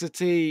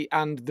complexity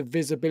and the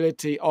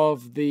visibility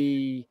of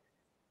the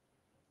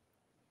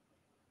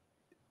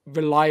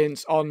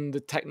reliance on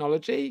the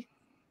technology,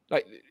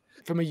 like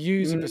from a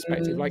user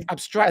perspective, like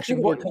abstraction. I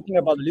think we're talking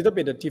about a little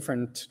bit of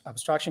different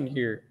abstraction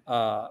here.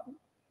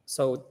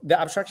 So the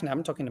abstraction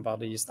I'm talking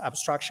about is the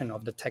abstraction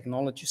of the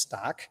technology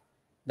stack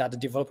that the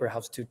developer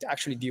has to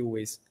actually deal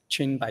with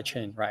chain by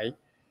chain, right?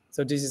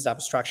 So this is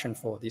abstraction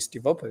for these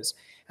developers.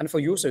 And for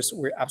users,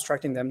 we're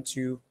abstracting them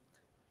to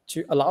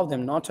allow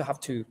them not to have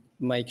to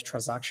make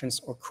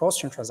transactions or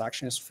cross-chain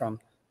transactions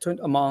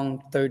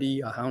among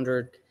 30,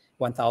 100,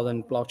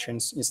 1,000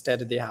 blockchains.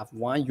 Instead, they have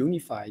one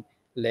unified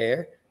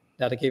layer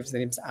that gives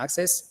them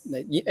access.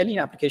 Any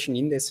application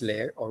in this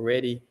layer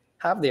already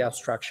have the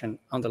abstraction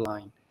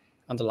underlying.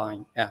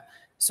 Yeah.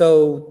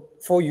 So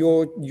for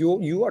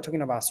you are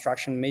talking about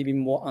abstraction, maybe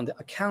more on the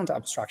account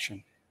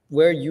abstraction,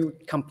 where you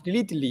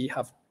completely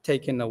have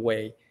taken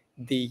away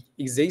the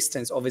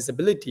existence or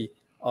visibility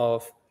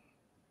of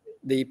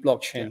the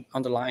blockchain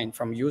underlying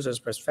from users'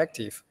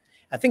 perspective.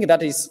 I think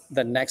that is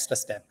the next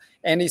step,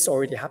 and it's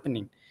already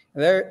happening.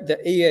 The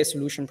AI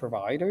solution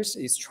providers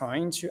is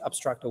trying to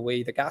abstract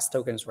away the gas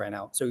tokens right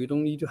now, so you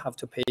don't need to have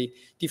to pay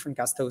different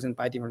gas tokens,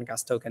 buy different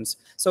gas tokens.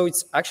 So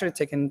it's actually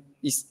taken,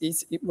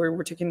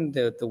 we're taking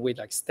the way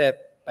like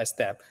step by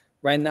step.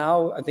 Right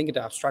now, I think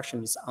the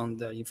abstraction is on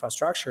the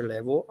infrastructure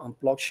level on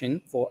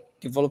blockchain for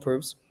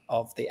developers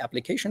of the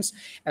applications,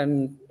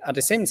 and at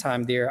the same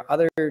time, there are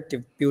other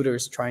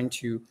builders trying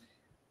to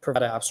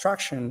provide an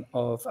abstraction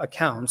of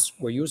accounts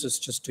where users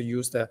just to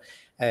use the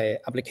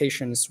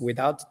applications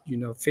without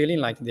feeling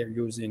like they're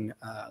using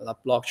the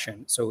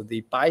blockchain. So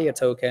they buy a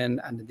token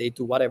and they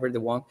do whatever they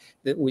want.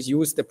 They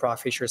use the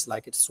product features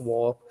like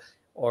swap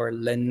or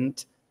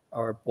lend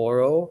or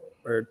borrow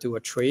or do a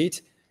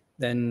trade.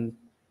 Then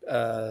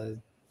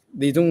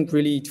they don't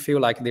really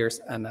feel like there's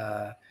an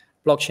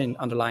blockchain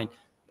underlying.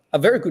 A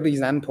very good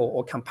example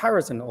or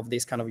comparison of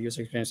this kind of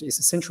user experience is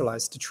a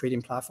centralized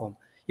trading platform.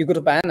 You go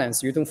to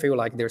Binance, you don't feel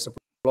like there's a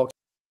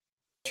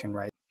blockchain,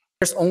 right?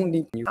 There's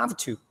only, you have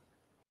to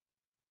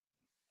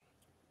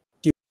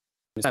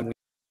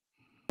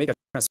make a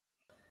transfer.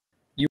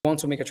 You want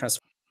to make a transfer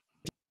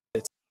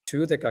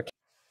to the account,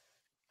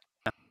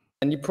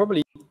 and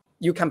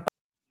you can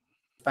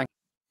bank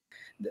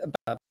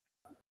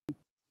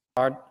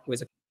card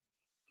with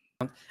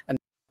account, and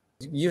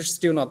you're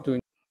still not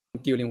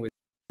dealing with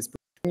this.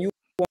 You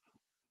want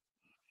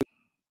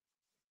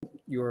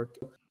your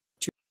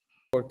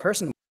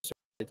personal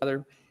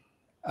other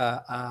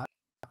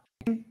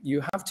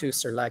you have to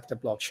select the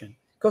blockchain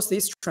because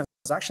these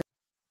transactions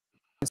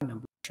are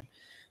blockchain.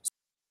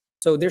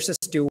 So there's a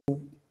still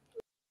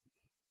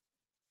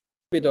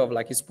bit of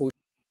like exposure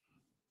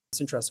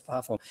centralized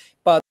platform.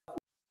 But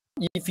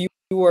if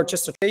you are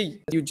just a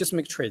trade, you just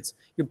make trades.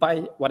 You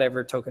buy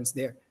whatever tokens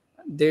there.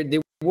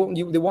 They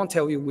won't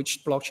tell you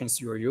which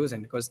blockchains you are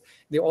using because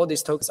all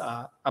these tokens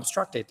are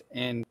abstracted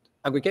and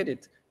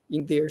aggregated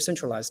in their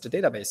centralized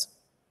database.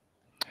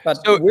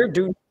 But so,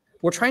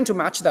 we're trying to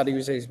match that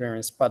user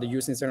experience, but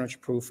using zero-knowledge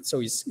proof,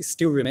 so it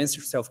still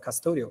remains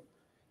self-custodial,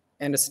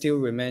 and it still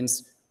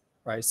remains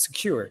right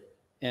secure,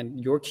 and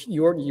your key,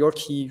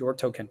 your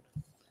token.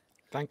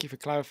 Thank you for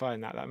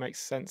clarifying that. That makes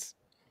sense.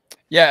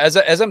 Yeah,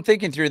 as I'm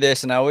thinking through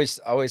this, and I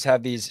always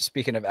have these.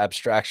 Speaking of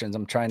abstractions,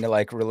 I'm trying to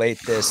like relate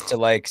this to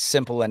like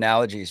simple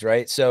analogies,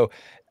 right? So,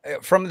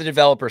 from the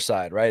developer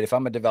side, right? If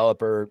I'm a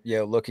developer,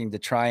 looking to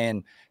try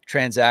and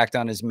transact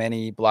on as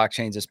many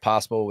blockchains as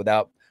possible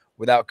without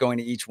going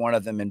to each one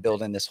of them and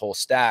building this whole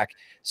stack.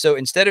 So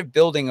instead of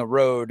building a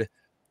road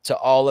to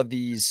all of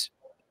these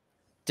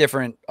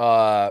different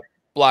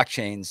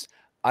blockchains,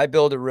 I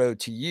build a road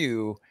to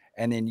you,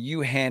 and then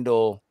you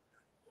handle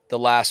the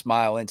last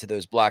mile into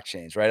those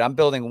blockchains, right? I'm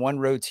building one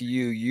road to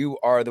you. You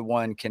are the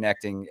one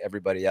connecting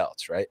everybody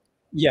else, right?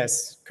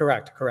 Yes,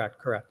 correct.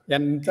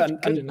 And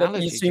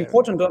it's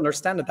important to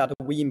understand that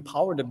we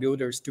empower the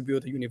builders to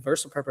build a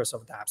universal purpose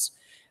of dApps.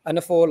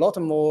 And for a lot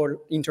more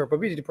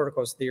interoperability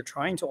protocols, they're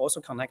trying to also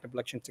connect the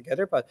blockchain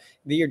together, but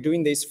they are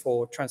doing this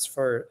for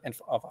transfer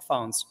of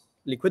funds,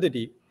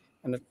 liquidity,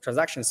 and the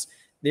transactions.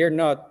 They're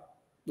not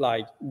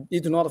like, they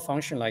do not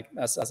function like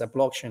as a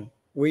blockchain.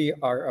 We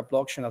are a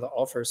blockchain that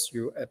offers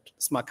you a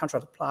smart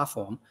contract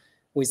platform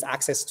with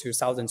access to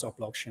thousands of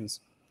blockchains.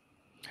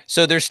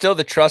 So there's still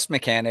the trust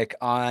mechanic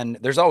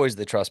there's always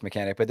the trust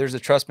mechanic, but there's a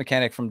trust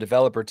mechanic from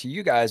developer to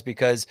you guys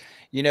because,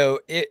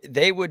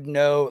 they would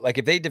know, like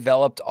if they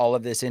developed all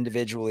of this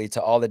individually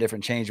to all the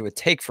different chains, it would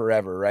take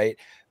forever, right?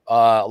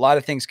 A lot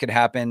of things could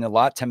happen, a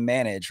lot to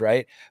manage,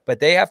 right? But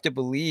they have to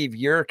believe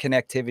your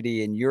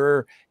connectivity and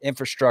your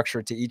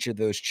infrastructure to each of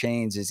those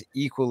chains is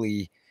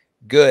equally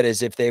good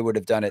as if they would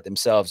have done it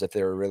themselves if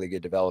they were a really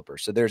good developer.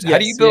 So there's how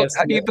do you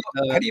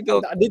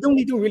build? They don't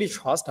need to really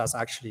trust us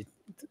actually.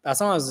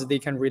 As long as they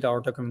can read our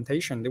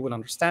documentation, they would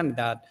understand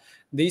that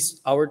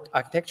our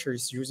architecture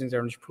is using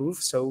zero-knowledge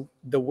proof. So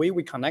the way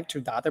we connect to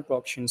the other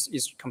blockchains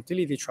is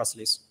completely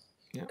trustless.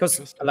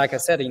 Because like I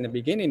said in the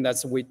beginning,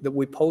 that's we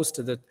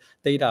post the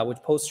data, we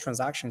post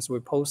transactions, we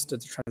post the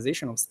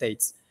transitional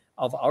states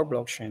of our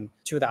blockchain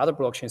to the other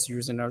blockchains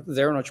using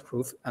zero-knowledge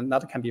proof, and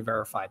that can be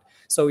verified.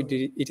 So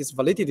it is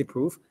validity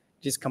proof.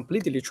 It is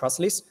completely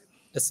trustless.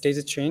 The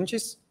state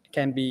changes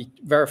can be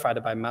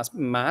verified by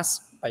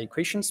by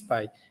equations,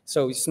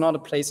 so it's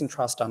not placing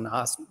trust on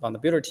us, on the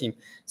builder team.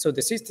 So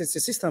the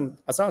system,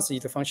 as long as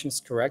it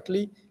functions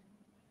correctly,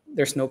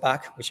 there's no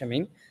bug, which I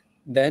mean,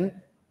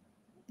 then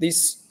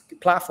this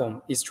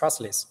platform is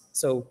trustless.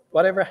 So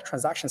whatever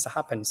transactions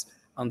happens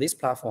on this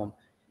platform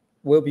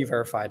will be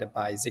verified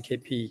by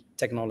ZKP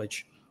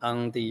technology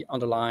on the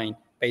underlying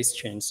base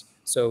chains.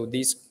 So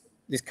this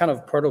kind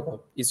of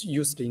protocol is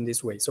used in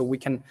this way. So we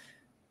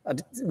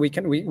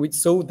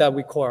so that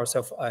we call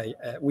ourselves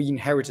we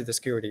inherited the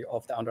security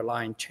of the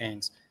underlying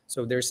chains.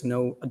 So there's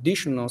no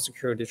additional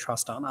security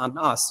trust on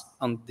us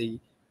on the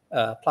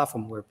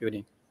platform we're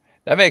building.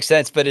 That makes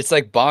sense, but it's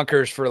like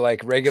bonkers for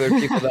like regular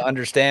people to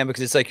understand,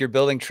 because it's like you're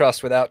building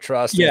trust without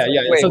trust. Yeah, like,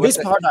 yeah. wait, So what this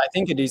the- part, I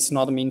think it is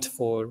not meant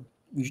for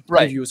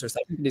Right. end users. I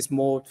think it is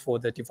more for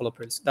the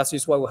developers. That's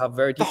just why we have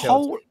very The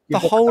detailed.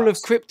 whole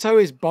of crypto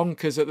is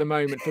bonkers at the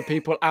moment for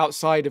people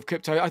outside of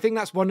crypto. I think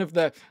that's one of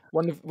the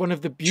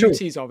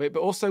beauties of it, but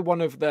also one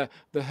of the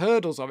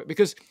hurdles of it,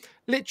 because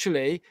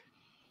literally,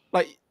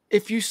 like,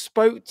 if you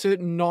spoke to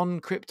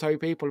non-crypto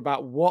people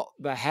about what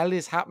the hell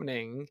is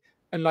happening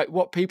and like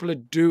what people are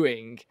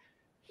doing,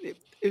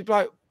 it'd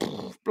like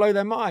blow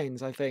their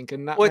minds, I think.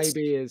 And that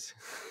maybe is.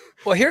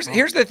 Well, here's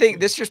the thing.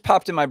 This just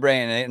popped in my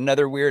brain.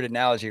 Another weird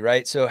analogy,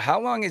 right? So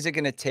how long is it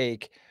going to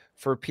take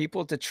for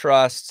people to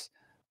trust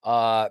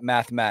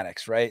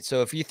mathematics, right?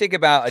 So if you think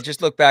about, I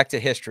just look back to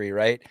history,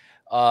 right?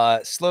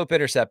 Slope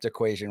intercept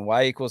equation,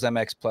 y equals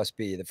mx plus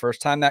b. The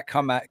first time that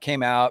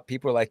came out,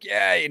 people were like,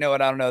 yeah, you know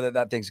what? I don't know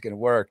that thing's going to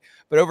work.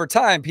 But over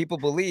time, people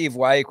believe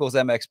y equals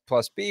mx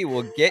plus b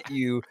will get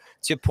you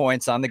to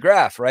points on the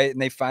graph, right?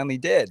 And they finally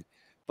did.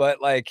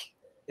 But like,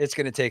 it's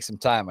going to take some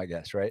time, I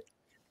guess, right?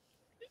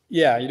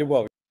 Yeah, it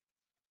will.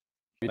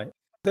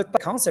 The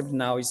concept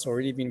now is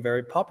already been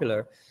very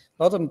popular.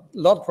 A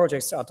lot of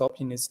projects are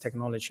adopting this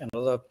technology, and a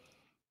lot of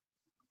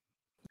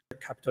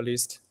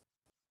capitalist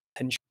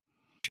tension,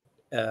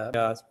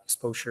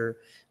 exposure,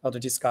 other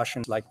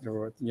discussions like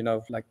right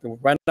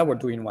now we're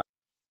doing one,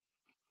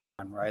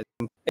 right?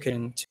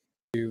 To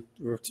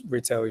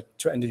retail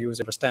to end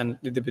user understand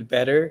a little bit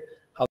better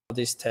how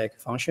this tech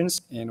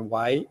functions and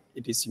why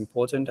it is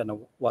important, and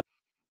what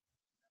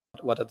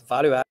are the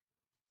value add,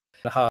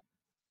 and how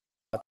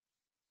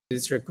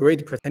it's a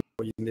great potential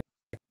in this,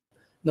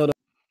 not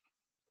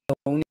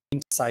only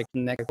inside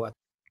network.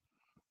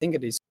 I think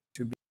it is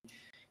to be.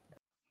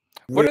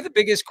 What are the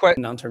biggest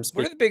questions?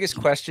 What are the biggest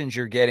questions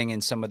you're getting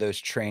in some of those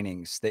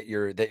trainings that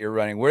you're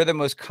running? What are the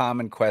most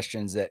common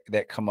questions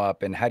that come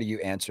up, and how do you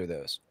answer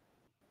those?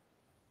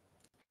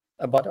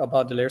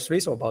 About the layer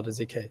 3 or about the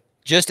ZK?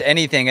 Just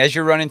anything as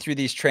you're running through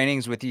these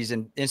trainings with these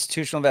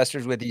institutional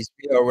investors, with these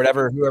or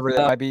whatever, whoever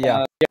that might be.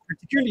 Yeah,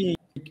 particularly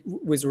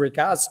with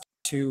regards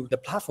to the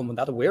platform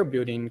that we're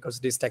building, because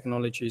these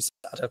technologies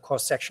at a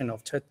cross section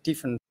of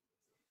different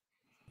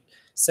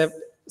sectors.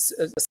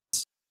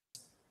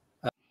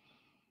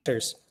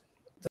 So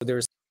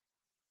there's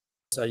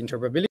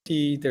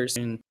interoperability, there's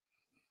and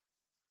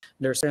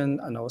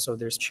also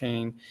there's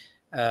chain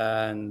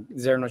and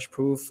zero-knowledge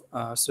proof.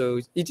 So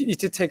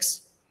it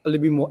takes a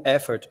little bit more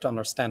effort to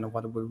understand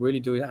what we really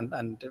do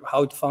and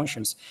how it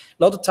functions.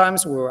 A lot of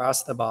times we were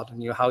asked about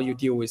how you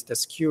deal with the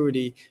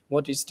security,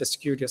 what is the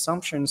security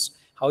assumptions,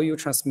 how you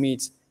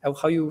transmit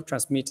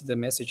the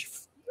message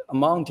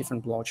among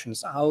different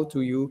blockchains, how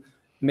do you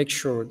make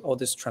sure all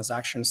these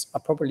transactions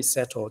are properly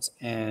settled,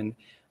 and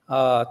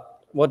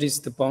what is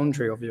the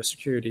boundary of your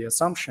security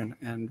assumption,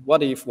 and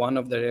what if one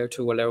of the layer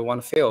 2 or layer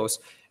 1 fails,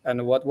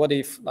 and what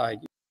if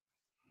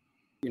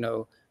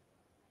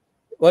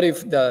what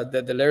if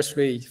the layer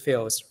 3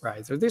 fails,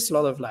 right? So there's a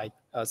lot of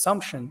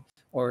assumption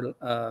or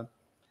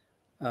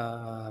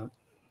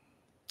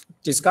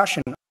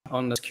discussion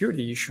on the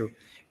security issue,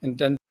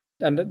 and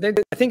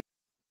I think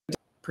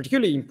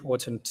particularly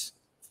important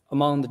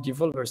among the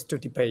developers to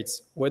debate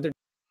whether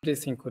they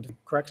think could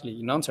correctly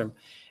in long term.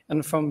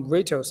 And from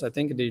retailers, I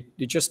think they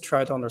just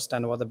try to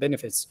understand what the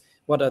benefits,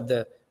 what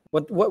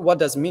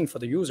does it mean for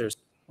the users,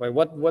 right?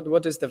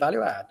 What is the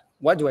value add?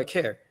 Why do I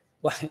care?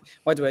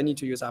 Why do I need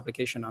to use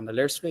application on the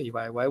layer 3?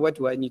 Why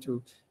do I need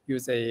to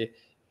use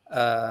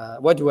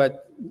why do I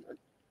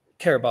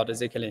care about the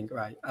ZKlink,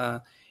 right?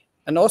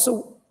 And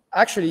also,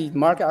 actually,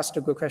 Mark asked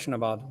a good question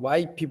about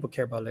why people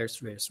care about layer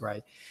 3s,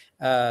 right?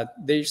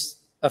 There's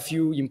a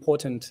few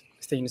important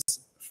things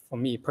for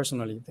me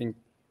personally, I think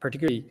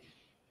particularly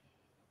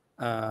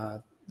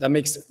that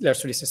makes layer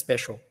 3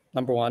 special.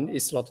 Number one,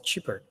 it's a lot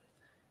cheaper.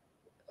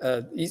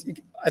 I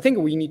think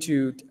we need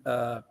to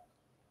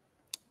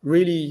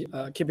really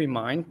keep in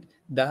mind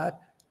that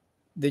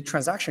the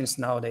transactions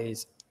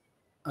nowadays,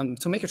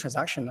 to make a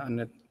transaction on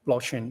a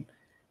blockchain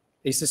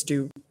is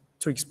still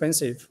too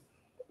expensive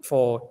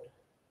for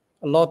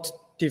a lot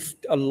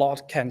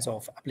kinds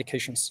of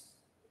applications.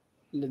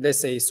 Let's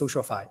say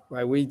SocialFi,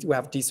 right? We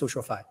have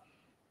DeSocialFi,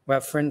 we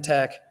have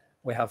FriendTech,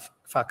 we have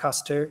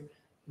Farcaster,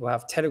 we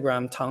have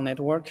Telegram Town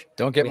Network.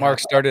 Don't get Mark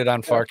started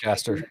on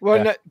Farcaster. Well,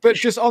 yeah. No, but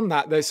just on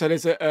that, so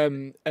there's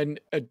a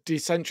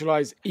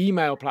decentralized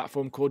email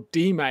platform called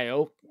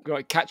Dmail,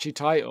 like catchy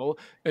title,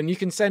 and you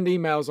can send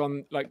emails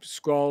on like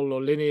Scroll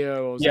or Linear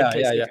or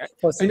ZKlink.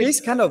 So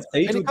it's kind of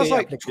day-to-day, and it costs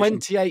like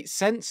 28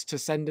 cents to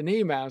send an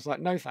email. It's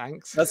like, no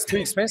thanks. That's too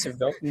expensive,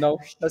 though. No,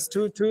 that's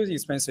too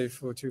expensive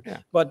for two. Yeah.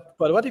 But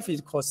what if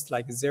it costs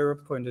like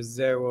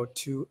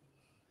 0.02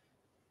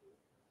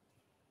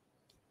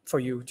 for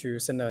you to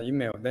send an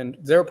email? Then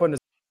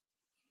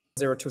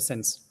 0.02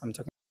 cents. I'm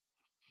talking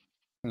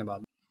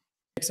about.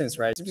 Makes sense,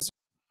 right?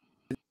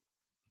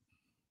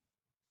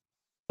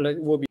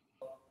 It will be,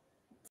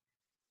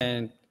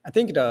 and I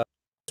think the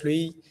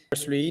three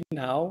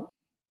now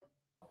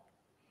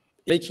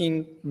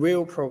making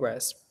real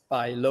progress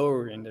by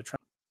lowering the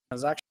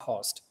transaction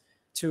cost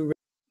to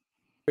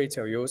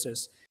retail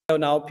users. So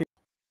now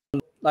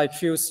people like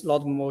feels a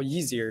lot more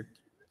easier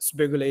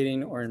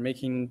speculating or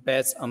making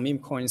bets on meme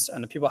coins,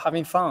 and people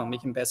having fun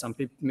making bets on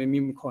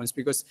meme coins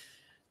because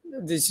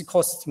this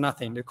costs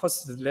nothing. It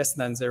costs less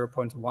than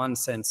 0.1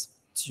 cents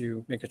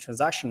to make a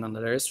transaction on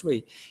the layer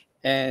 3.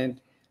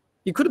 And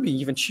it could be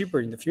even cheaper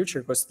in the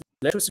future because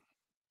layer 2 is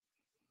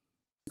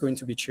going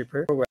to be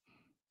cheaper.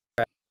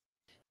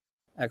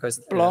 Because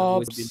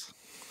blobs.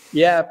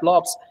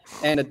 Blobs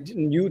and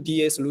new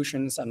DA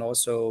solutions, and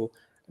also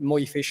more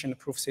efficient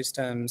proof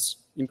systems,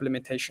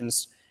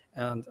 implementations,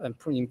 and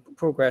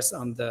progress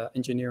on the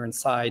engineering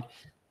side.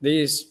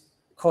 These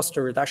cost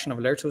reduction of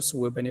layer 2s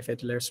will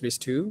benefit layer 3s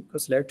too,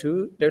 because layer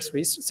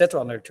 3s settle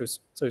on layer 2s,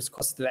 so it's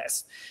cost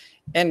less.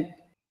 And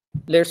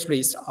layer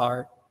 3s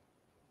are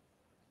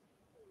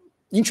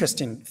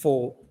interesting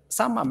for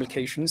some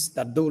applications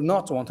that do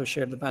not want to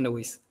share the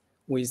bandwidth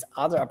with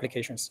other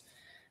applications.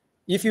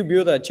 If you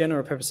build a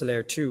general purpose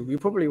layer 2, you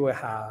probably will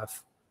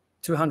have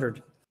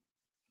 200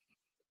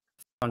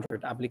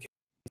 applications.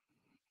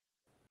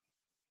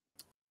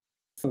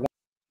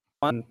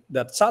 One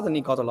that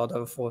suddenly got a lot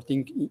of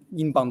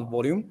inbound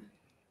volume,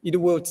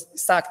 it will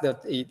stack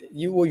that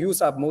you will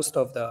use up most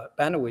of the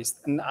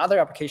bandwidth, and other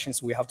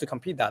applications will have to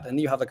compete that, and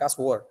you have a gas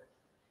war.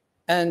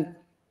 And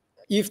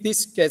if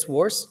this gets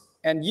worse,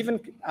 and even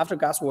after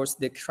gas wars,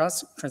 the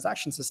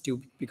transactions still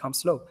become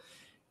slow.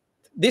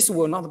 This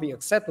will not be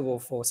acceptable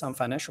for some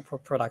financial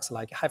products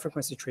like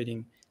high-frequency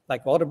trading,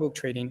 like order book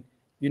trading.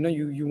 You know,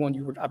 you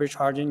were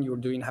arbitraging, you're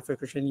doing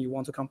high-frequency trading, you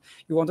want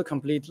to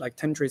complete like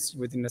 10 trades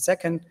within a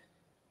second,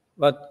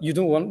 but you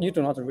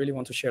do not really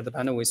want to share the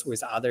bandwidth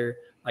with other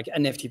like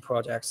NFT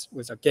projects,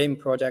 with game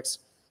projects.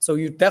 So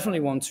you definitely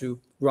want to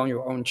run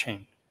your own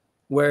chain,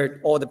 where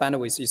all the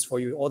bandwidth is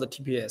for you, all the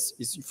TPS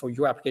is for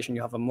your application.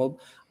 You have a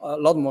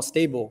lot more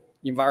stable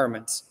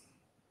environments.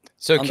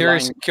 So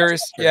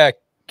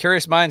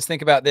curious minds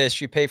think about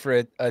this. You pay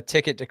for a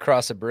ticket to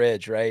cross a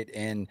bridge, right?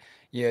 And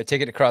a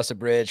ticket to cross a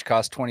bridge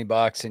costs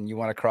 $20, and you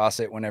want to cross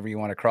it whenever you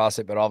want to cross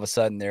it. But all of a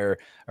sudden, there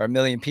are a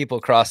million people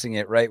crossing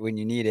it right when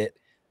you need it,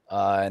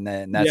 and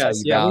then that's how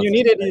you balance. When you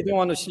need it,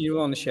 you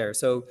want to share.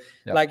 So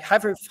like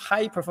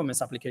high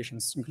performance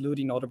applications,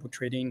 including order book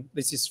trading,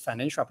 this is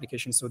financial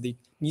applications, so they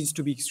needs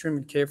to be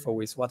extremely careful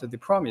with what they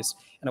promise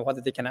and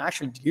what they can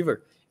actually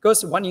deliver.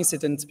 Because one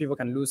incident, people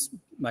can lose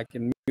like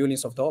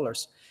millions of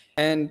dollars.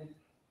 And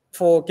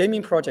for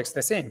gaming projects,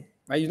 the same,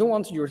 right? You don't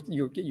want your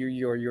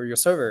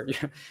server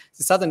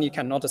suddenly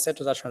cannot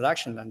settle that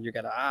transaction, and you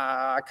get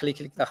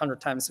click 100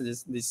 times.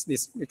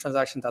 This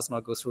transaction does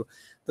not go through.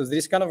 So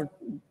this kind of,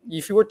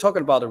 if you were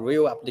talking about a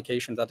real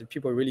application that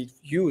people really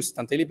use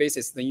on a daily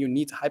basis, then you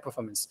need high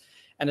performance.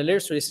 And the layer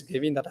 3 is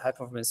giving that high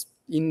performance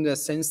in the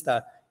sense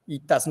that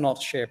it does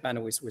not share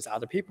bandwidth with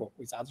other people,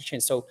 with other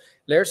chains. So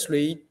layer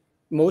 3,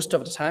 most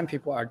of the time,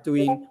 people are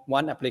doing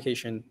one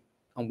application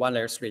on one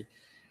layer 3.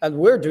 And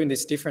we're doing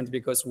this different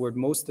because we're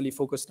mostly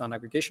focused on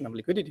aggregation of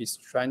liquidities,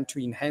 trying to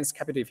enhance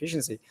capital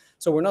efficiency.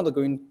 So we're not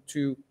going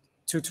too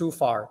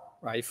far,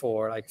 right,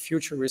 for like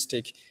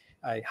futuristic,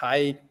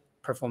 high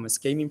performance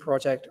gaming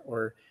project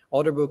or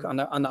order book. On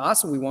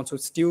us, we want to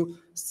still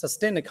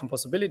sustain the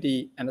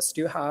composability and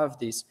still have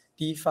this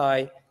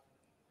DeFi.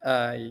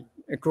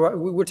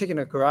 We're taking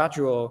a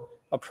gradual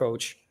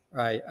approach.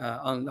 Right,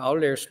 on our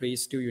layer 3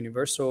 is still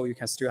universal. You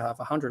can still have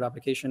 100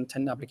 application,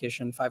 10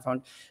 application,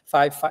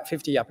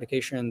 50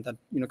 application that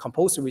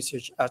compose with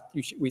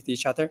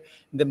each other.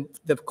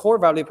 The core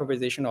value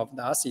proposition of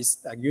us is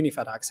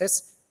unified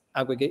access,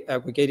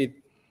 aggregated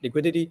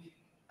liquidity,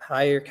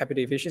 higher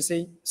capital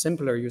efficiency,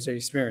 simpler user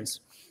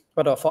experience.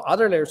 But for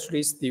other layer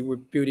 3s, they were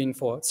building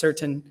for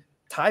certain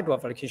type of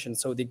application,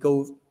 so they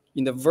go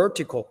in the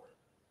vertical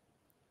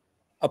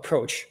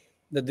approach.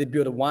 That they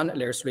build one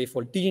layer 3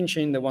 for DeFi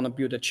chain. They want to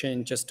build a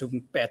chain just to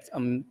bet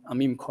on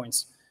meme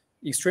coins,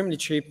 extremely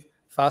cheap,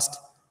 fast.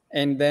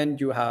 And then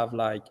you have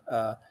like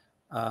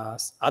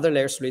other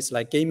layer 3s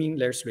like gaming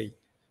layer 3,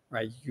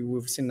 right?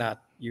 You've seen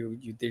that.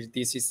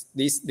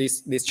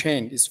 This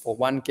chain is for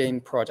one game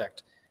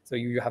project. So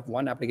you have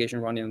one application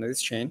running on this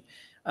chain,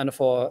 and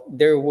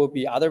there will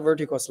be other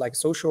verticals like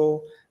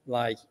social,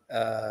 like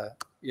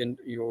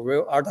your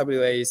real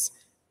RWAs.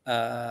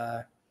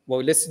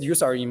 Well, let's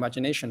use our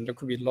imagination. There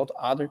could be a lot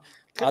of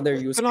other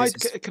use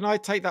cases. Can I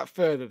take that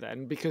further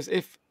then? Because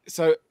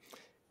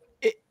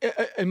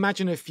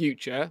imagine a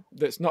future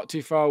that's not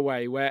too far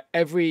away where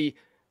every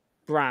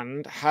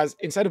brand has,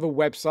 instead of a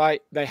website,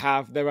 they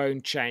have their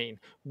own chain.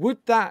 Would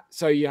that,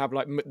 so you have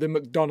like the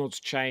McDonald's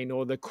chain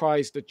or the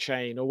Chrysler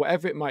chain or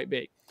whatever it might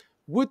be,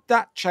 would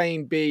that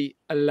chain be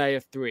a layer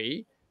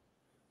 3?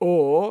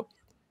 Or,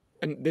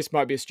 and this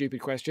might be a stupid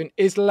question,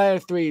 is layer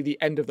 3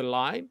 the end of the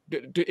line?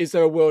 Is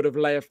there a world of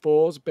layer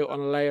 4s built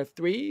on layer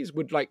 3s?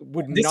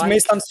 This may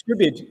sound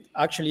stupid.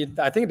 Actually,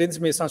 I think this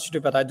may sound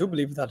stupid, but I do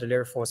believe that the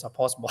layer 4s are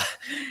possible.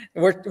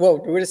 If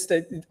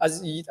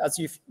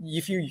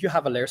you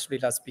have a layer 3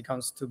 that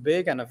becomes too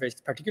big and very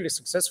particularly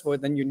successful,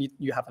 then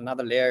you have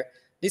another layer.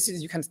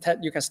 You can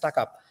stack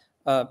up.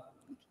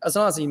 as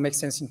long as it makes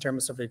sense in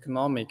terms of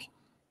economic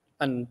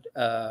and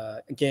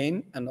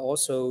gain, and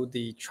also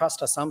the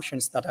trust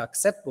assumptions that are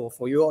acceptable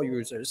for your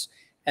users,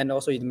 and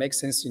also it makes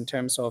sense in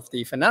terms of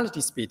the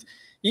finality speed.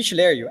 Each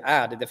layer you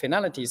add, the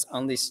finalities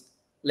on this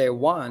layer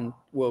 1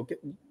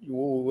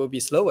 will be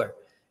slower.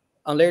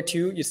 On layer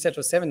 2, you set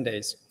for 7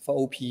 days for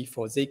OP.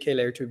 For ZK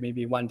layer 2,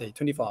 maybe 1 day,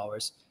 24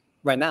 hours.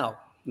 Right now,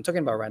 I'm talking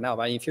about right now,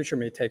 but in future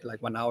may take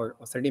like 1 hour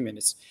or 30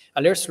 minutes.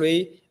 On layer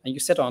 3, and you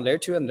set on layer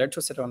 2, and layer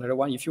 2 set on layer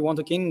 1. If you want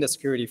to gain the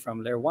security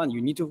from layer 1,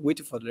 you need to wait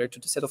for layer 2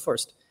 to settle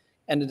first.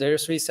 And layer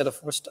 3 settle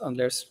first on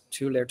layer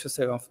 2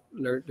 settle on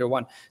layer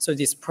 1. So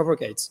this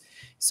propagates.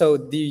 So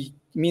the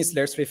means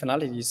layer 3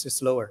 finality is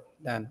slower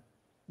than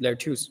layer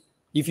 2's.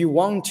 If you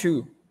want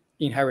to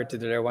inherit the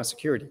layer 1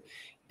 security.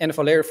 And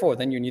for layer 4,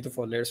 then you need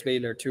for layer 3,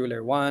 layer 2,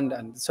 layer 1.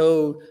 And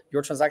so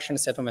your transaction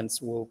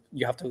settlements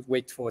you have to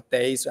wait for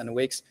days and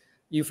weeks.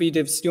 If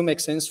it still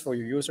makes sense for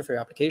your user, for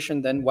your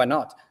application, then why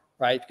not,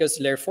 right? Because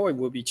layer 4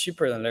 will be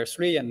cheaper than layer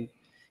 3, and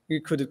there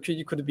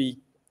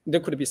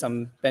could be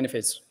some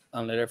benefits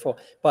on layer 4.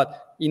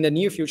 But in the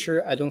near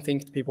future, I don't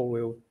think people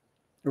will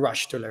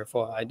rush to layer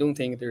 4. I don't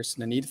think there's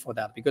the need for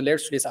that, because layer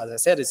 3, as I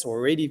said, is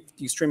already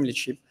extremely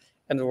cheap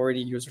and already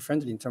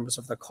user-friendly in terms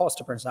of the cost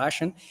per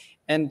transaction.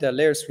 And the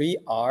layer 3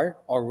 are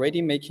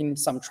already making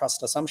some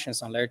trust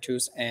assumptions on layer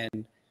 2s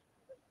and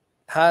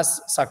has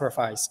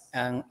sacrificed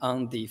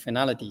on the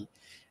finality.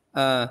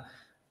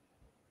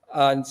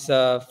 And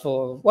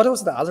for what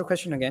was the other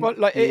question again? Well,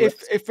 like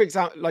if for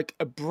example, like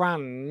a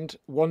brand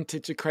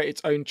wanted to create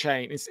its own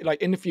chain, it's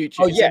like in the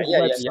future, instead of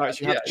websites,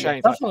 you have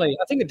chains. Definitely,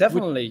 I think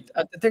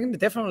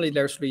definitely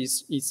layer 3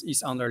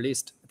 is on their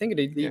list. I think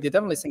they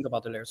definitely think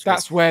about the layer 3.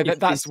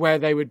 That's where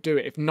they would do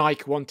it. If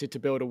Nike wanted to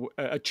build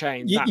a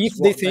chain, if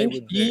they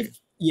think,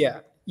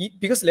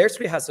 because layer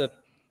 3 has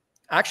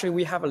actually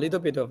we have a little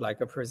bit of like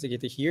a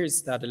prerequisite here,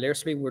 is that the layer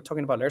 3, we're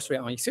talking about layer 3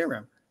 on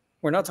Ethereum.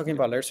 We're not talking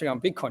about layer 3 on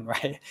Bitcoin,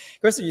 right?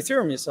 Because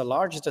Ethereum is the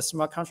largest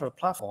smart contract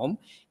platform,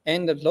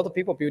 and a lot of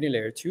people building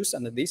layer 2s,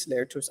 and these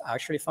layer 2s are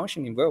actually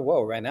functioning very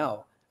well right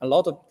now. A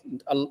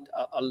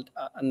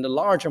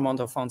large amount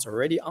of funds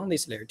already on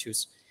these layer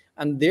 2s,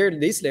 and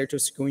these layer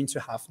 2s going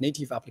to have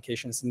native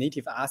applications,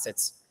 native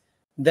assets.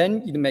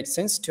 Then it makes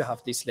sense to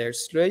have these layer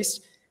 3s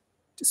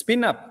to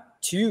spin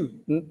up to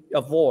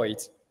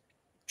avoid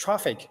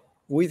traffic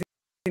within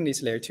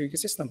this layer 2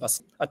 ecosystem, but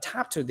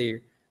tap to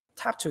their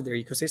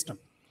ecosystem.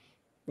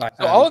 Right.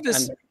 So all of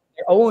this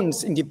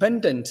owns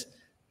independent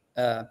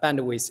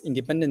bandwidth,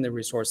 independent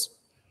resource,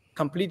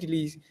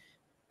 completely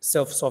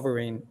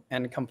self-sovereign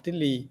and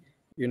completely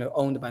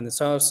owned by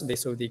themselves.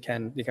 So they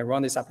can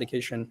run this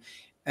application,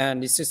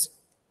 and it's just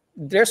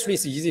layer 3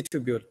 is easy to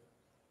build.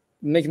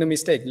 Make no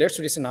mistake, layer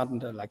 3 is not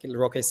like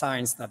rocket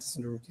science that's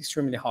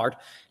extremely hard.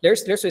 Layer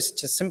 3 is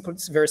just simple.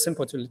 It's very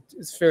simple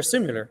it's very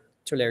similar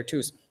to layer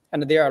 2s.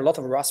 And there are a lot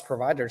of Rust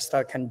providers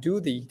that can do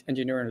the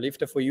engineering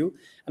lift for you.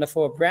 And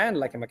for a brand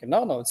like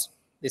McDonald's,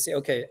 they say,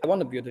 okay, I want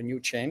to build a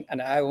new chain,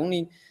 and I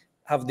only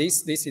have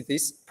these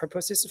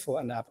purposes for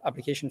an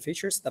application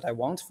features that I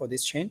want for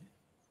this chain.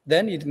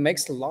 Then it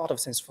makes a lot of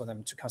sense for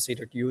them to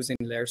consider using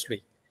layer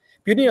 3.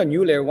 Building a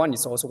new layer 1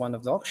 is also one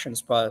of the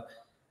options, but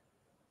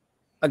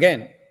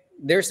again,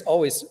 there's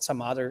always some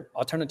other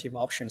alternative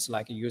options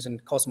like using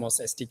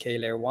Cosmos SDK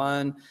layer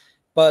 1.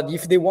 But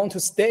if they want to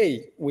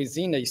stay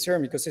within the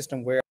Ethereum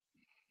ecosystem where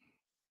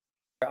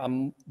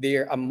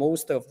there are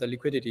most of the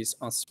liquidities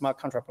on smart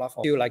contract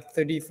platform, like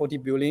 40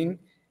 billion,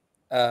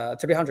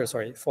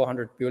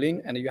 400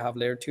 billion, and you have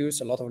layer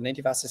 2s, a lot of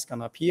native assets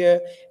can appear,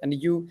 and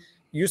you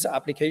use an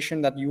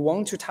application that you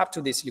want to tap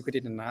to this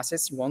liquidity and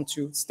assets, you want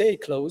to stay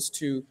close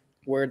to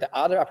where the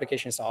other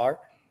applications are,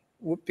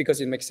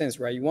 because it makes sense,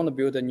 right? You want to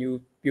build a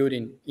new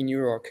building in New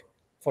York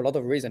for a lot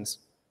of reasons,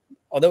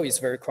 although it's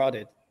very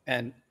crowded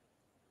and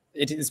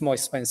it is more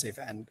expensive,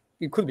 and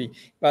it could be,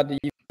 but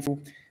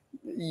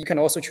you can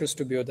also choose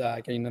to build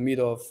in the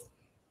middle of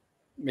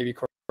maybe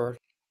Korea,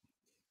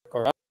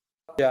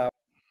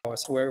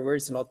 where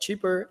it's a lot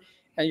cheaper,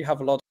 and you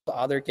have a lot of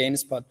other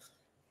gains. But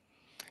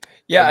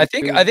yeah, I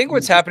think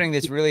what's happening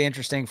that's really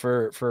interesting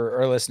for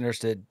our listeners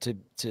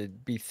to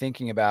be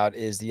thinking about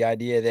is the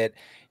idea that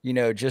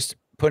just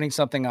putting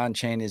something on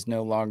chain is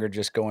no longer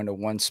just going to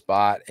one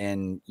spot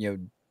and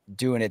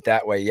doing it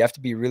that way. You have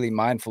to be really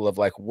mindful of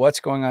like what's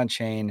going on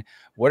chain,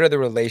 what are the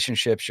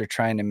relationships you're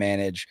trying to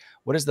manage,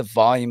 what is the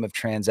volume of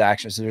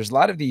transactions. So there's a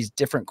lot of these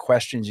different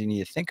questions you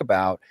need to think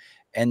about,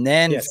 and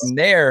then from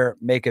there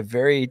make a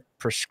very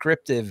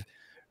prescriptive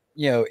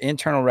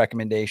internal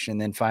recommendation,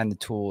 then find the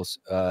tools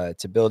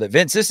to build it.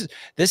 Vince,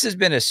 this has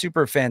been a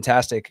super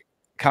fantastic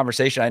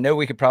conversation. I know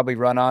we could probably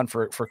run on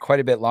for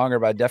quite a bit longer,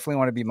 but I definitely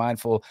want to be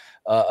mindful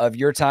of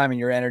your time and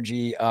your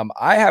energy.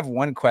 I have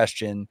one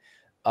question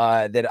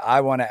that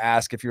I want to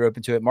ask, if you're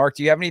open to it. Mark,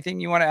 do you have anything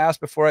you want to ask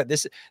before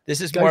this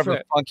is more of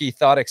a funky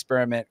thought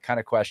experiment kind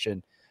of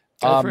question?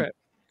 Go for it.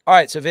 All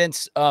right. So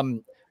Vince, I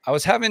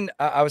was hanging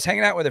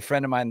out with a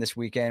friend of mine this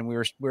weekend. We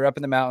were up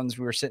in the mountains.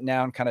 We were sitting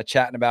down, kind of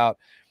chatting about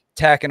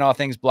tech and all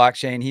things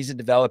blockchain. He's a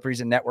developer. He's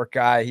a network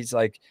guy. He's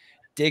like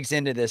digs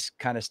into this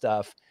kind of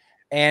stuff.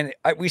 And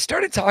we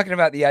started talking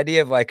about the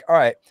idea of like, all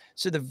right,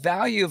 so the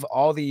value of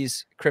all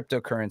these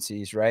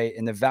cryptocurrencies, right?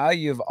 And the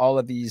value of all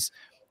of these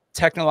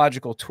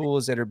technological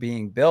tools that are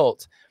being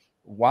built,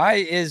 why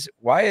is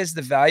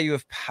the value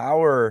of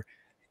power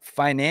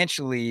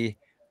financially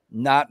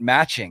not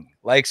matching?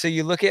 Like, so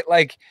you look at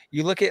like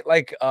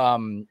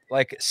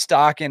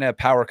stock in a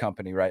power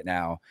company right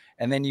now,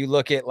 and then you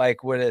look at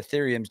like what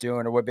Ethereum's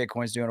doing or what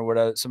Bitcoin's doing or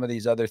what some of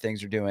these other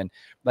things are doing.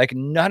 Like,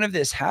 none of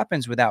this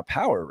happens without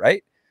power,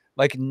 right?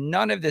 Like,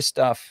 none of this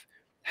stuff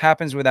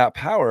happens without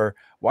power.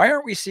 Why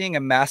aren't we seeing a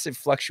massive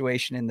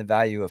fluctuation in the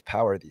value of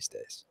power these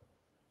days?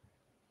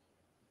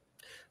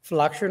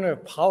 Fluctuation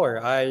of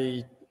power.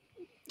 I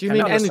Do you can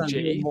mean understand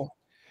energy? more.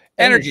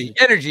 Energy.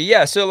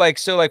 Yeah. So like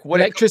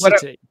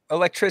Electricity.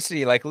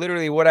 Electricity, like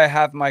literally what I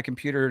have my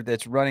computer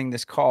that's running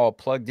this call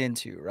plugged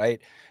into, right?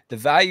 The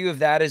value of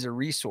that as a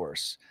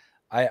resource.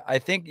 I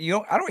think,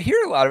 I don't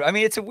hear a lot of, I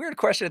mean, it's a weird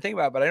question to think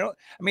about, but I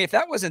mean, if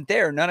that wasn't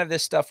there, none of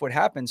this stuff would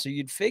happen. So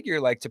you'd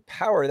figure like to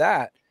power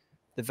that,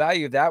 the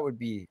value of that would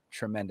be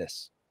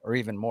tremendous or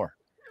even more.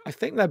 I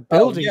think they're Oh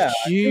building yeah,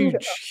 I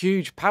think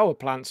huge power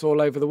plants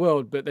all over the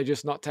world, but they're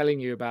just not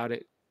telling you about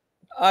it.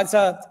 I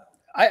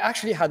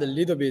actually had a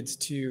little bit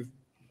to.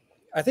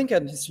 I think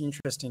it's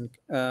interesting.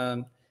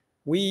 I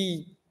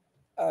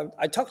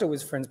talked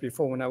with friends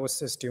before when I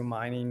was still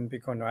mining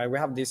Bitcoin. Right? We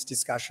have this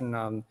discussion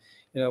on,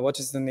 what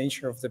is the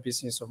nature of the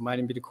business of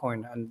mining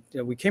Bitcoin, and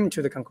we came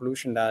to the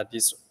conclusion that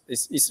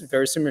it's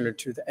very similar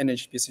to the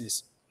energy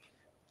business.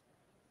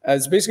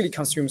 It basically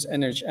consumes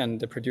energy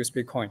and produce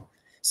Bitcoin.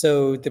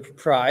 So the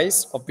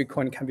price of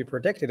Bitcoin can be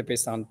predicted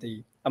based on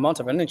the amount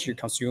of energy you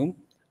consume,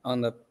 on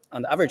the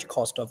average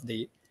cost of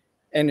the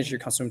energy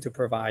consumed to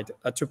provide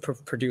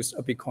produce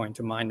a Bitcoin,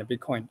 to mine a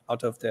Bitcoin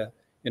out of the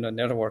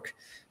network.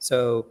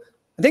 So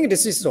I think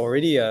this is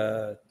already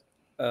a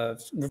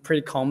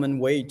pretty common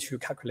way to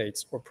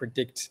calculate or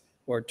predict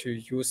or to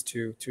use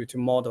to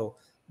model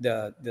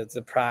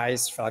the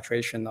price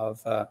fluctuation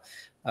of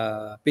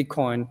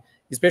Bitcoin,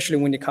 especially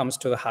when it comes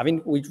to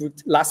halving.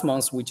 Last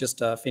month we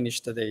just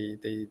finished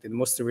the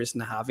most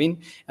recent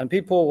halving, and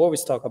people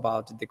always talk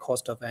about the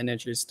cost of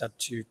energy that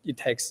it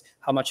takes,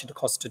 how much it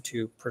costs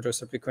to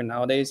produce a Bitcoin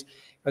nowadays,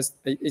 because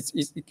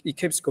it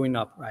keeps going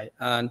up, right?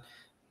 And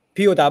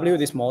POW,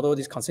 this model,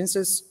 this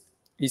consensus,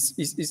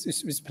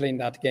 is playing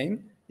that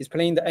game. Is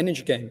playing the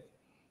energy game.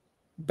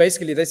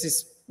 Basically,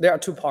 there are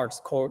two parts.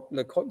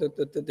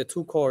 The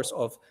two cores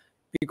of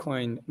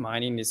Bitcoin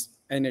mining is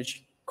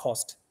energy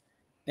cost,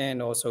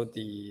 and also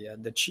the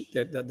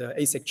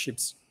ASIC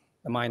chips,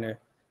 the miner,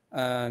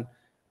 and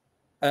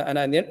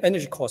the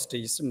energy cost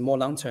is more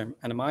long term,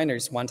 and the miner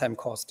is one time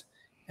cost,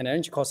 and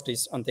energy cost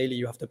is on daily.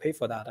 You have to pay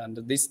for that, and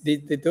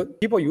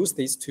people use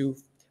these two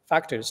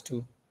factors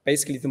to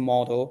basically the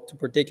model to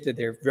predict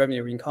their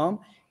revenue income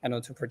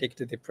and to predict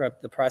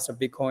the price of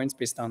Bitcoins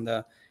based on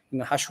the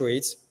hash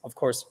rates, of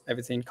course,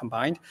 everything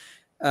combined.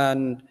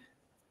 And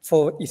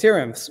for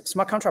Ethereum,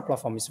 smart contract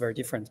platform is very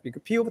different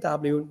because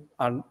POW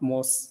are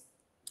most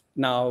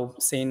now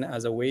seen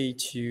as a way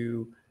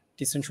to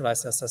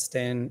decentralize and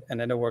sustain a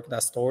network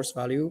that stores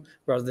value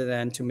rather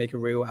than to make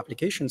real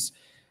applications.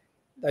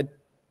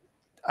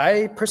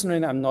 I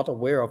personally am not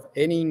aware of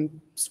any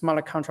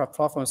smart contract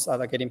platforms that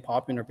are getting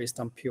popular based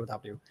on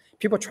POW.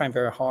 People are trying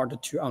very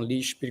hard to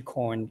unleash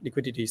Bitcoin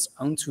liquidities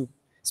onto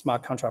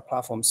smart contract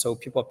platforms. So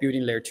people are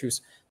building layer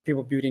 2s,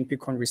 people building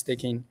Bitcoin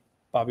restaking,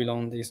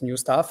 Babylon, this new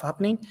stuff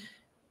happening.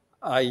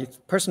 I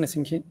personally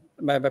think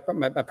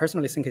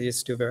it is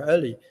still very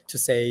early to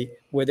say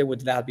whether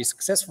would that be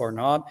successful or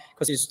not,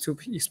 because it's too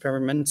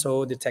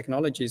experimental. The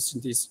technology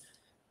is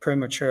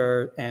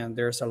premature, and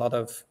there's a lot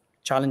of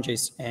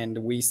challenges. And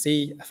we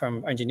see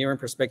from engineering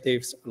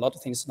perspectives, a lot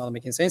of things not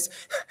making sense,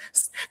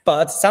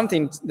 but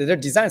the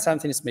design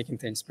something is making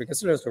sense,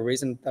 because there's a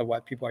reason that why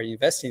people are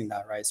investing in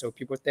that, right? So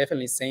people are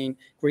definitely seeing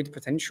great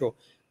potential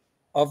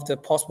of the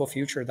possible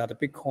future that the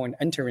Bitcoin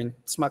entering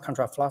smart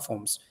contract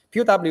platforms.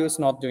 POW is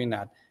not doing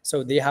that.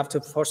 So they have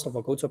to, first of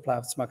all, go to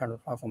smart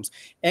contract platforms.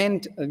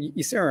 And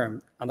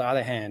Ethereum, on the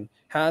other hand,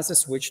 has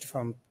switched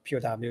from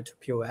POW to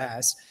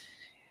POS.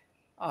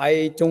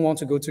 I don't want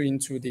to go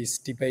into this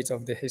debate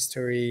of the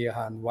history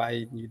and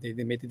why they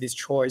made this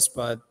choice,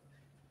 but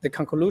the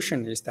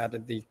conclusion is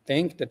that they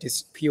think that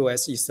this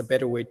POS is a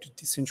better way to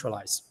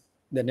decentralize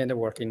the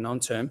network in long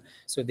term.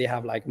 So they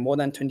have like more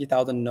than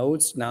 20,000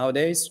 nodes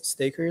nowadays,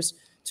 stakers,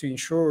 to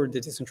ensure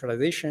the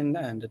decentralization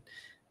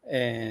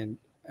and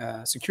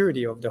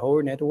security of the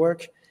whole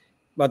network.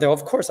 But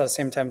of course, at the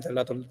same time,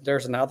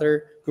 there's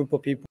another group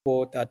of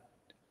people that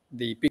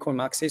the Bitcoin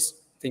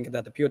Marxists think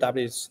that the POW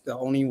is the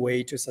only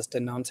way to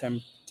sustain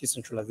long-term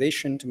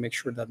decentralization, to make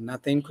sure that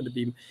nothing could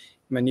be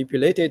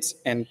manipulated.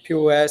 And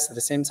POS, at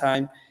the same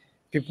time,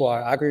 people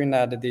are arguing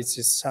that this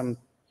is some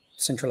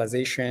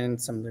centralization,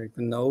 some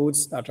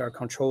nodes that are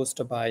controlled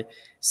by,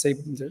 say,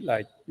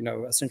 like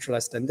a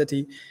centralized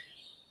entity.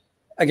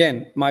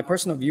 Again, my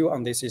personal view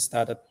on this is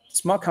that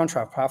smart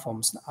contract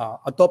platforms are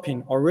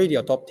already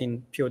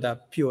adopting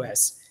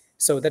POS.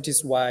 So that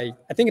is why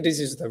I think this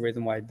is the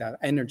reason why that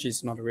energy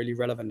is not really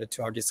relevant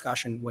to our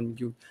discussion when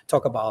you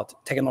talk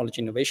about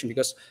technology innovation,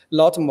 because a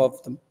lot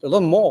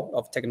more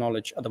of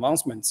technology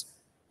advancements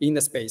in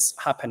the space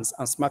happens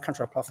on smart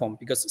contract platform,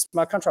 because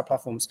smart contract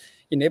platforms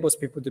enables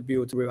people to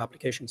build real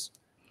applications.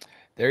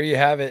 There you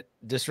have it.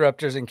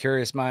 Disruptors and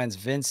curious minds.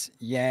 Vince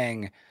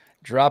Yang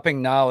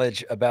dropping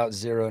knowledge about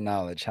zero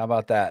knowledge. How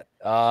about that?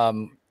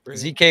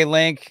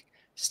 ZKlink,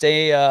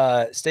 stay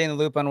in the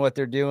loop on what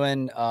they're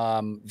doing.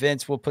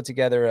 Vince, we'll put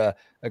together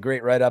a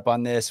great write-up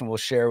on this, and we'll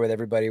share with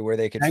everybody where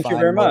they can Thank find you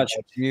very more much.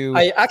 about you.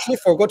 I actually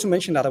forgot to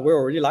mention that we're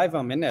already live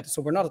on Mainnet,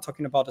 so we're not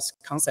talking about the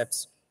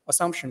concepts,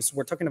 assumptions.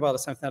 We're talking about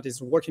something that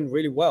is working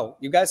really well.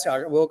 You guys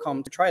are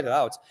welcome to try it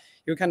out.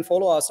 You can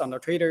follow us on our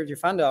Twitter. You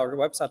find our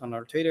website on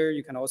our Twitter.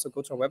 You can also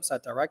go to our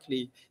website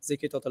directly,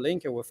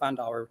 ZK.link. You will find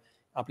our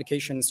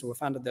applications. You will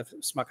find the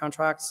smart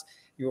contracts.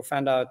 You will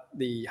find out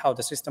how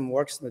the system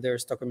works.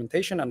 There's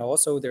documentation, and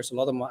also there's a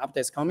lot of more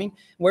updates coming.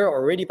 We're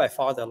already by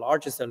far the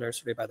largest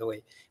nursery, by the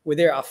way.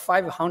 There are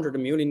 500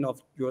 million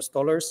of US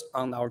dollars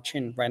on our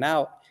chain right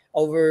now,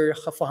 over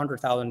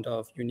 400,000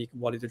 of unique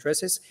wallet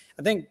addresses.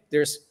 I think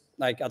there's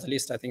at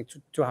least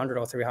 200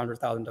 or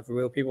 300,000 of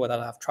real people that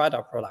have tried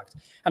our product.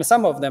 And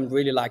some of them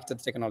really liked the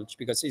technology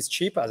because it's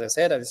cheap, as I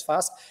said, and it's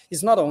fast.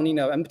 It's not only an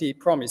empty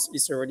promise,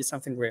 it's already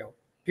something real.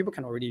 People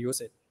can already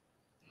use it.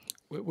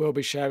 We'll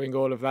be sharing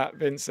all of that,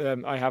 Vince.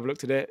 I have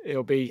looked at it.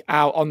 It'll be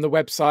out on the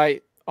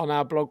website, on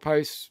our blog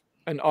posts,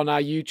 and on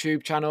our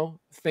YouTube channel,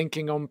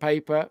 Thinking on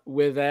Paper.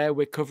 We're there.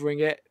 We're covering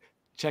it.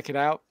 Check it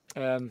out.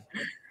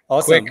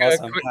 Awesome.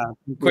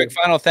 Quick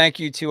final thank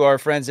you to our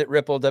friends at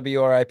Ripple,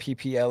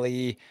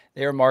 WRIPPLE.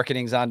 Their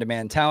marketing's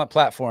on-demand talent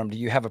platform. Do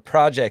you have a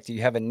project? Do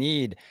you have a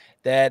need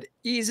that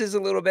eases a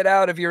little bit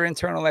out of your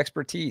internal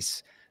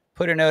expertise?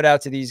 Put a note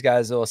out to these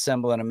guys. They'll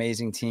assemble an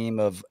amazing team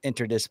of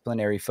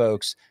interdisciplinary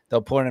folks.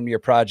 They'll point them to your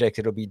project.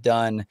 It'll be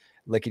done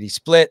lickety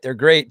split. They're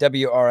great.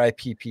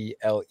 WRIPPLE.com.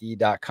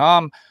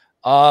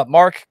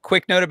 Mark,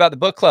 quick note about the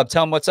book club.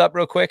 Tell them what's up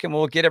real quick, and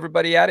we'll get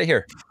everybody out of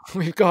here.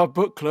 We've got a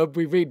book club.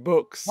 We read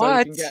books.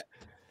 What? So you can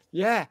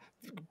get,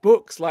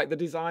 books like The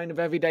Design of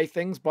Everyday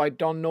Things by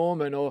Don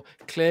Norman, or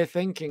Clear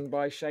Thinking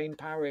by Shane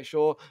Parrish,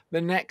 or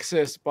The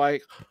Nexus by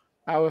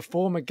our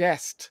former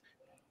guest,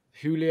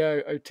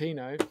 Julio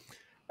Otino.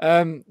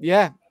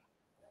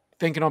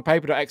 Thinking on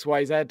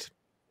paper.xyz.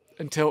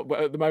 Until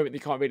at the moment,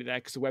 you can't read it there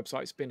because the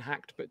website's been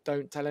hacked, but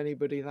don't tell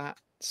anybody that.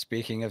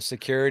 Speaking of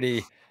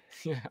security,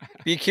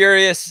 be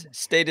curious,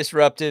 stay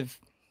disruptive.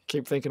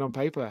 Keep thinking on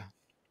paper.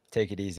 Take it easy.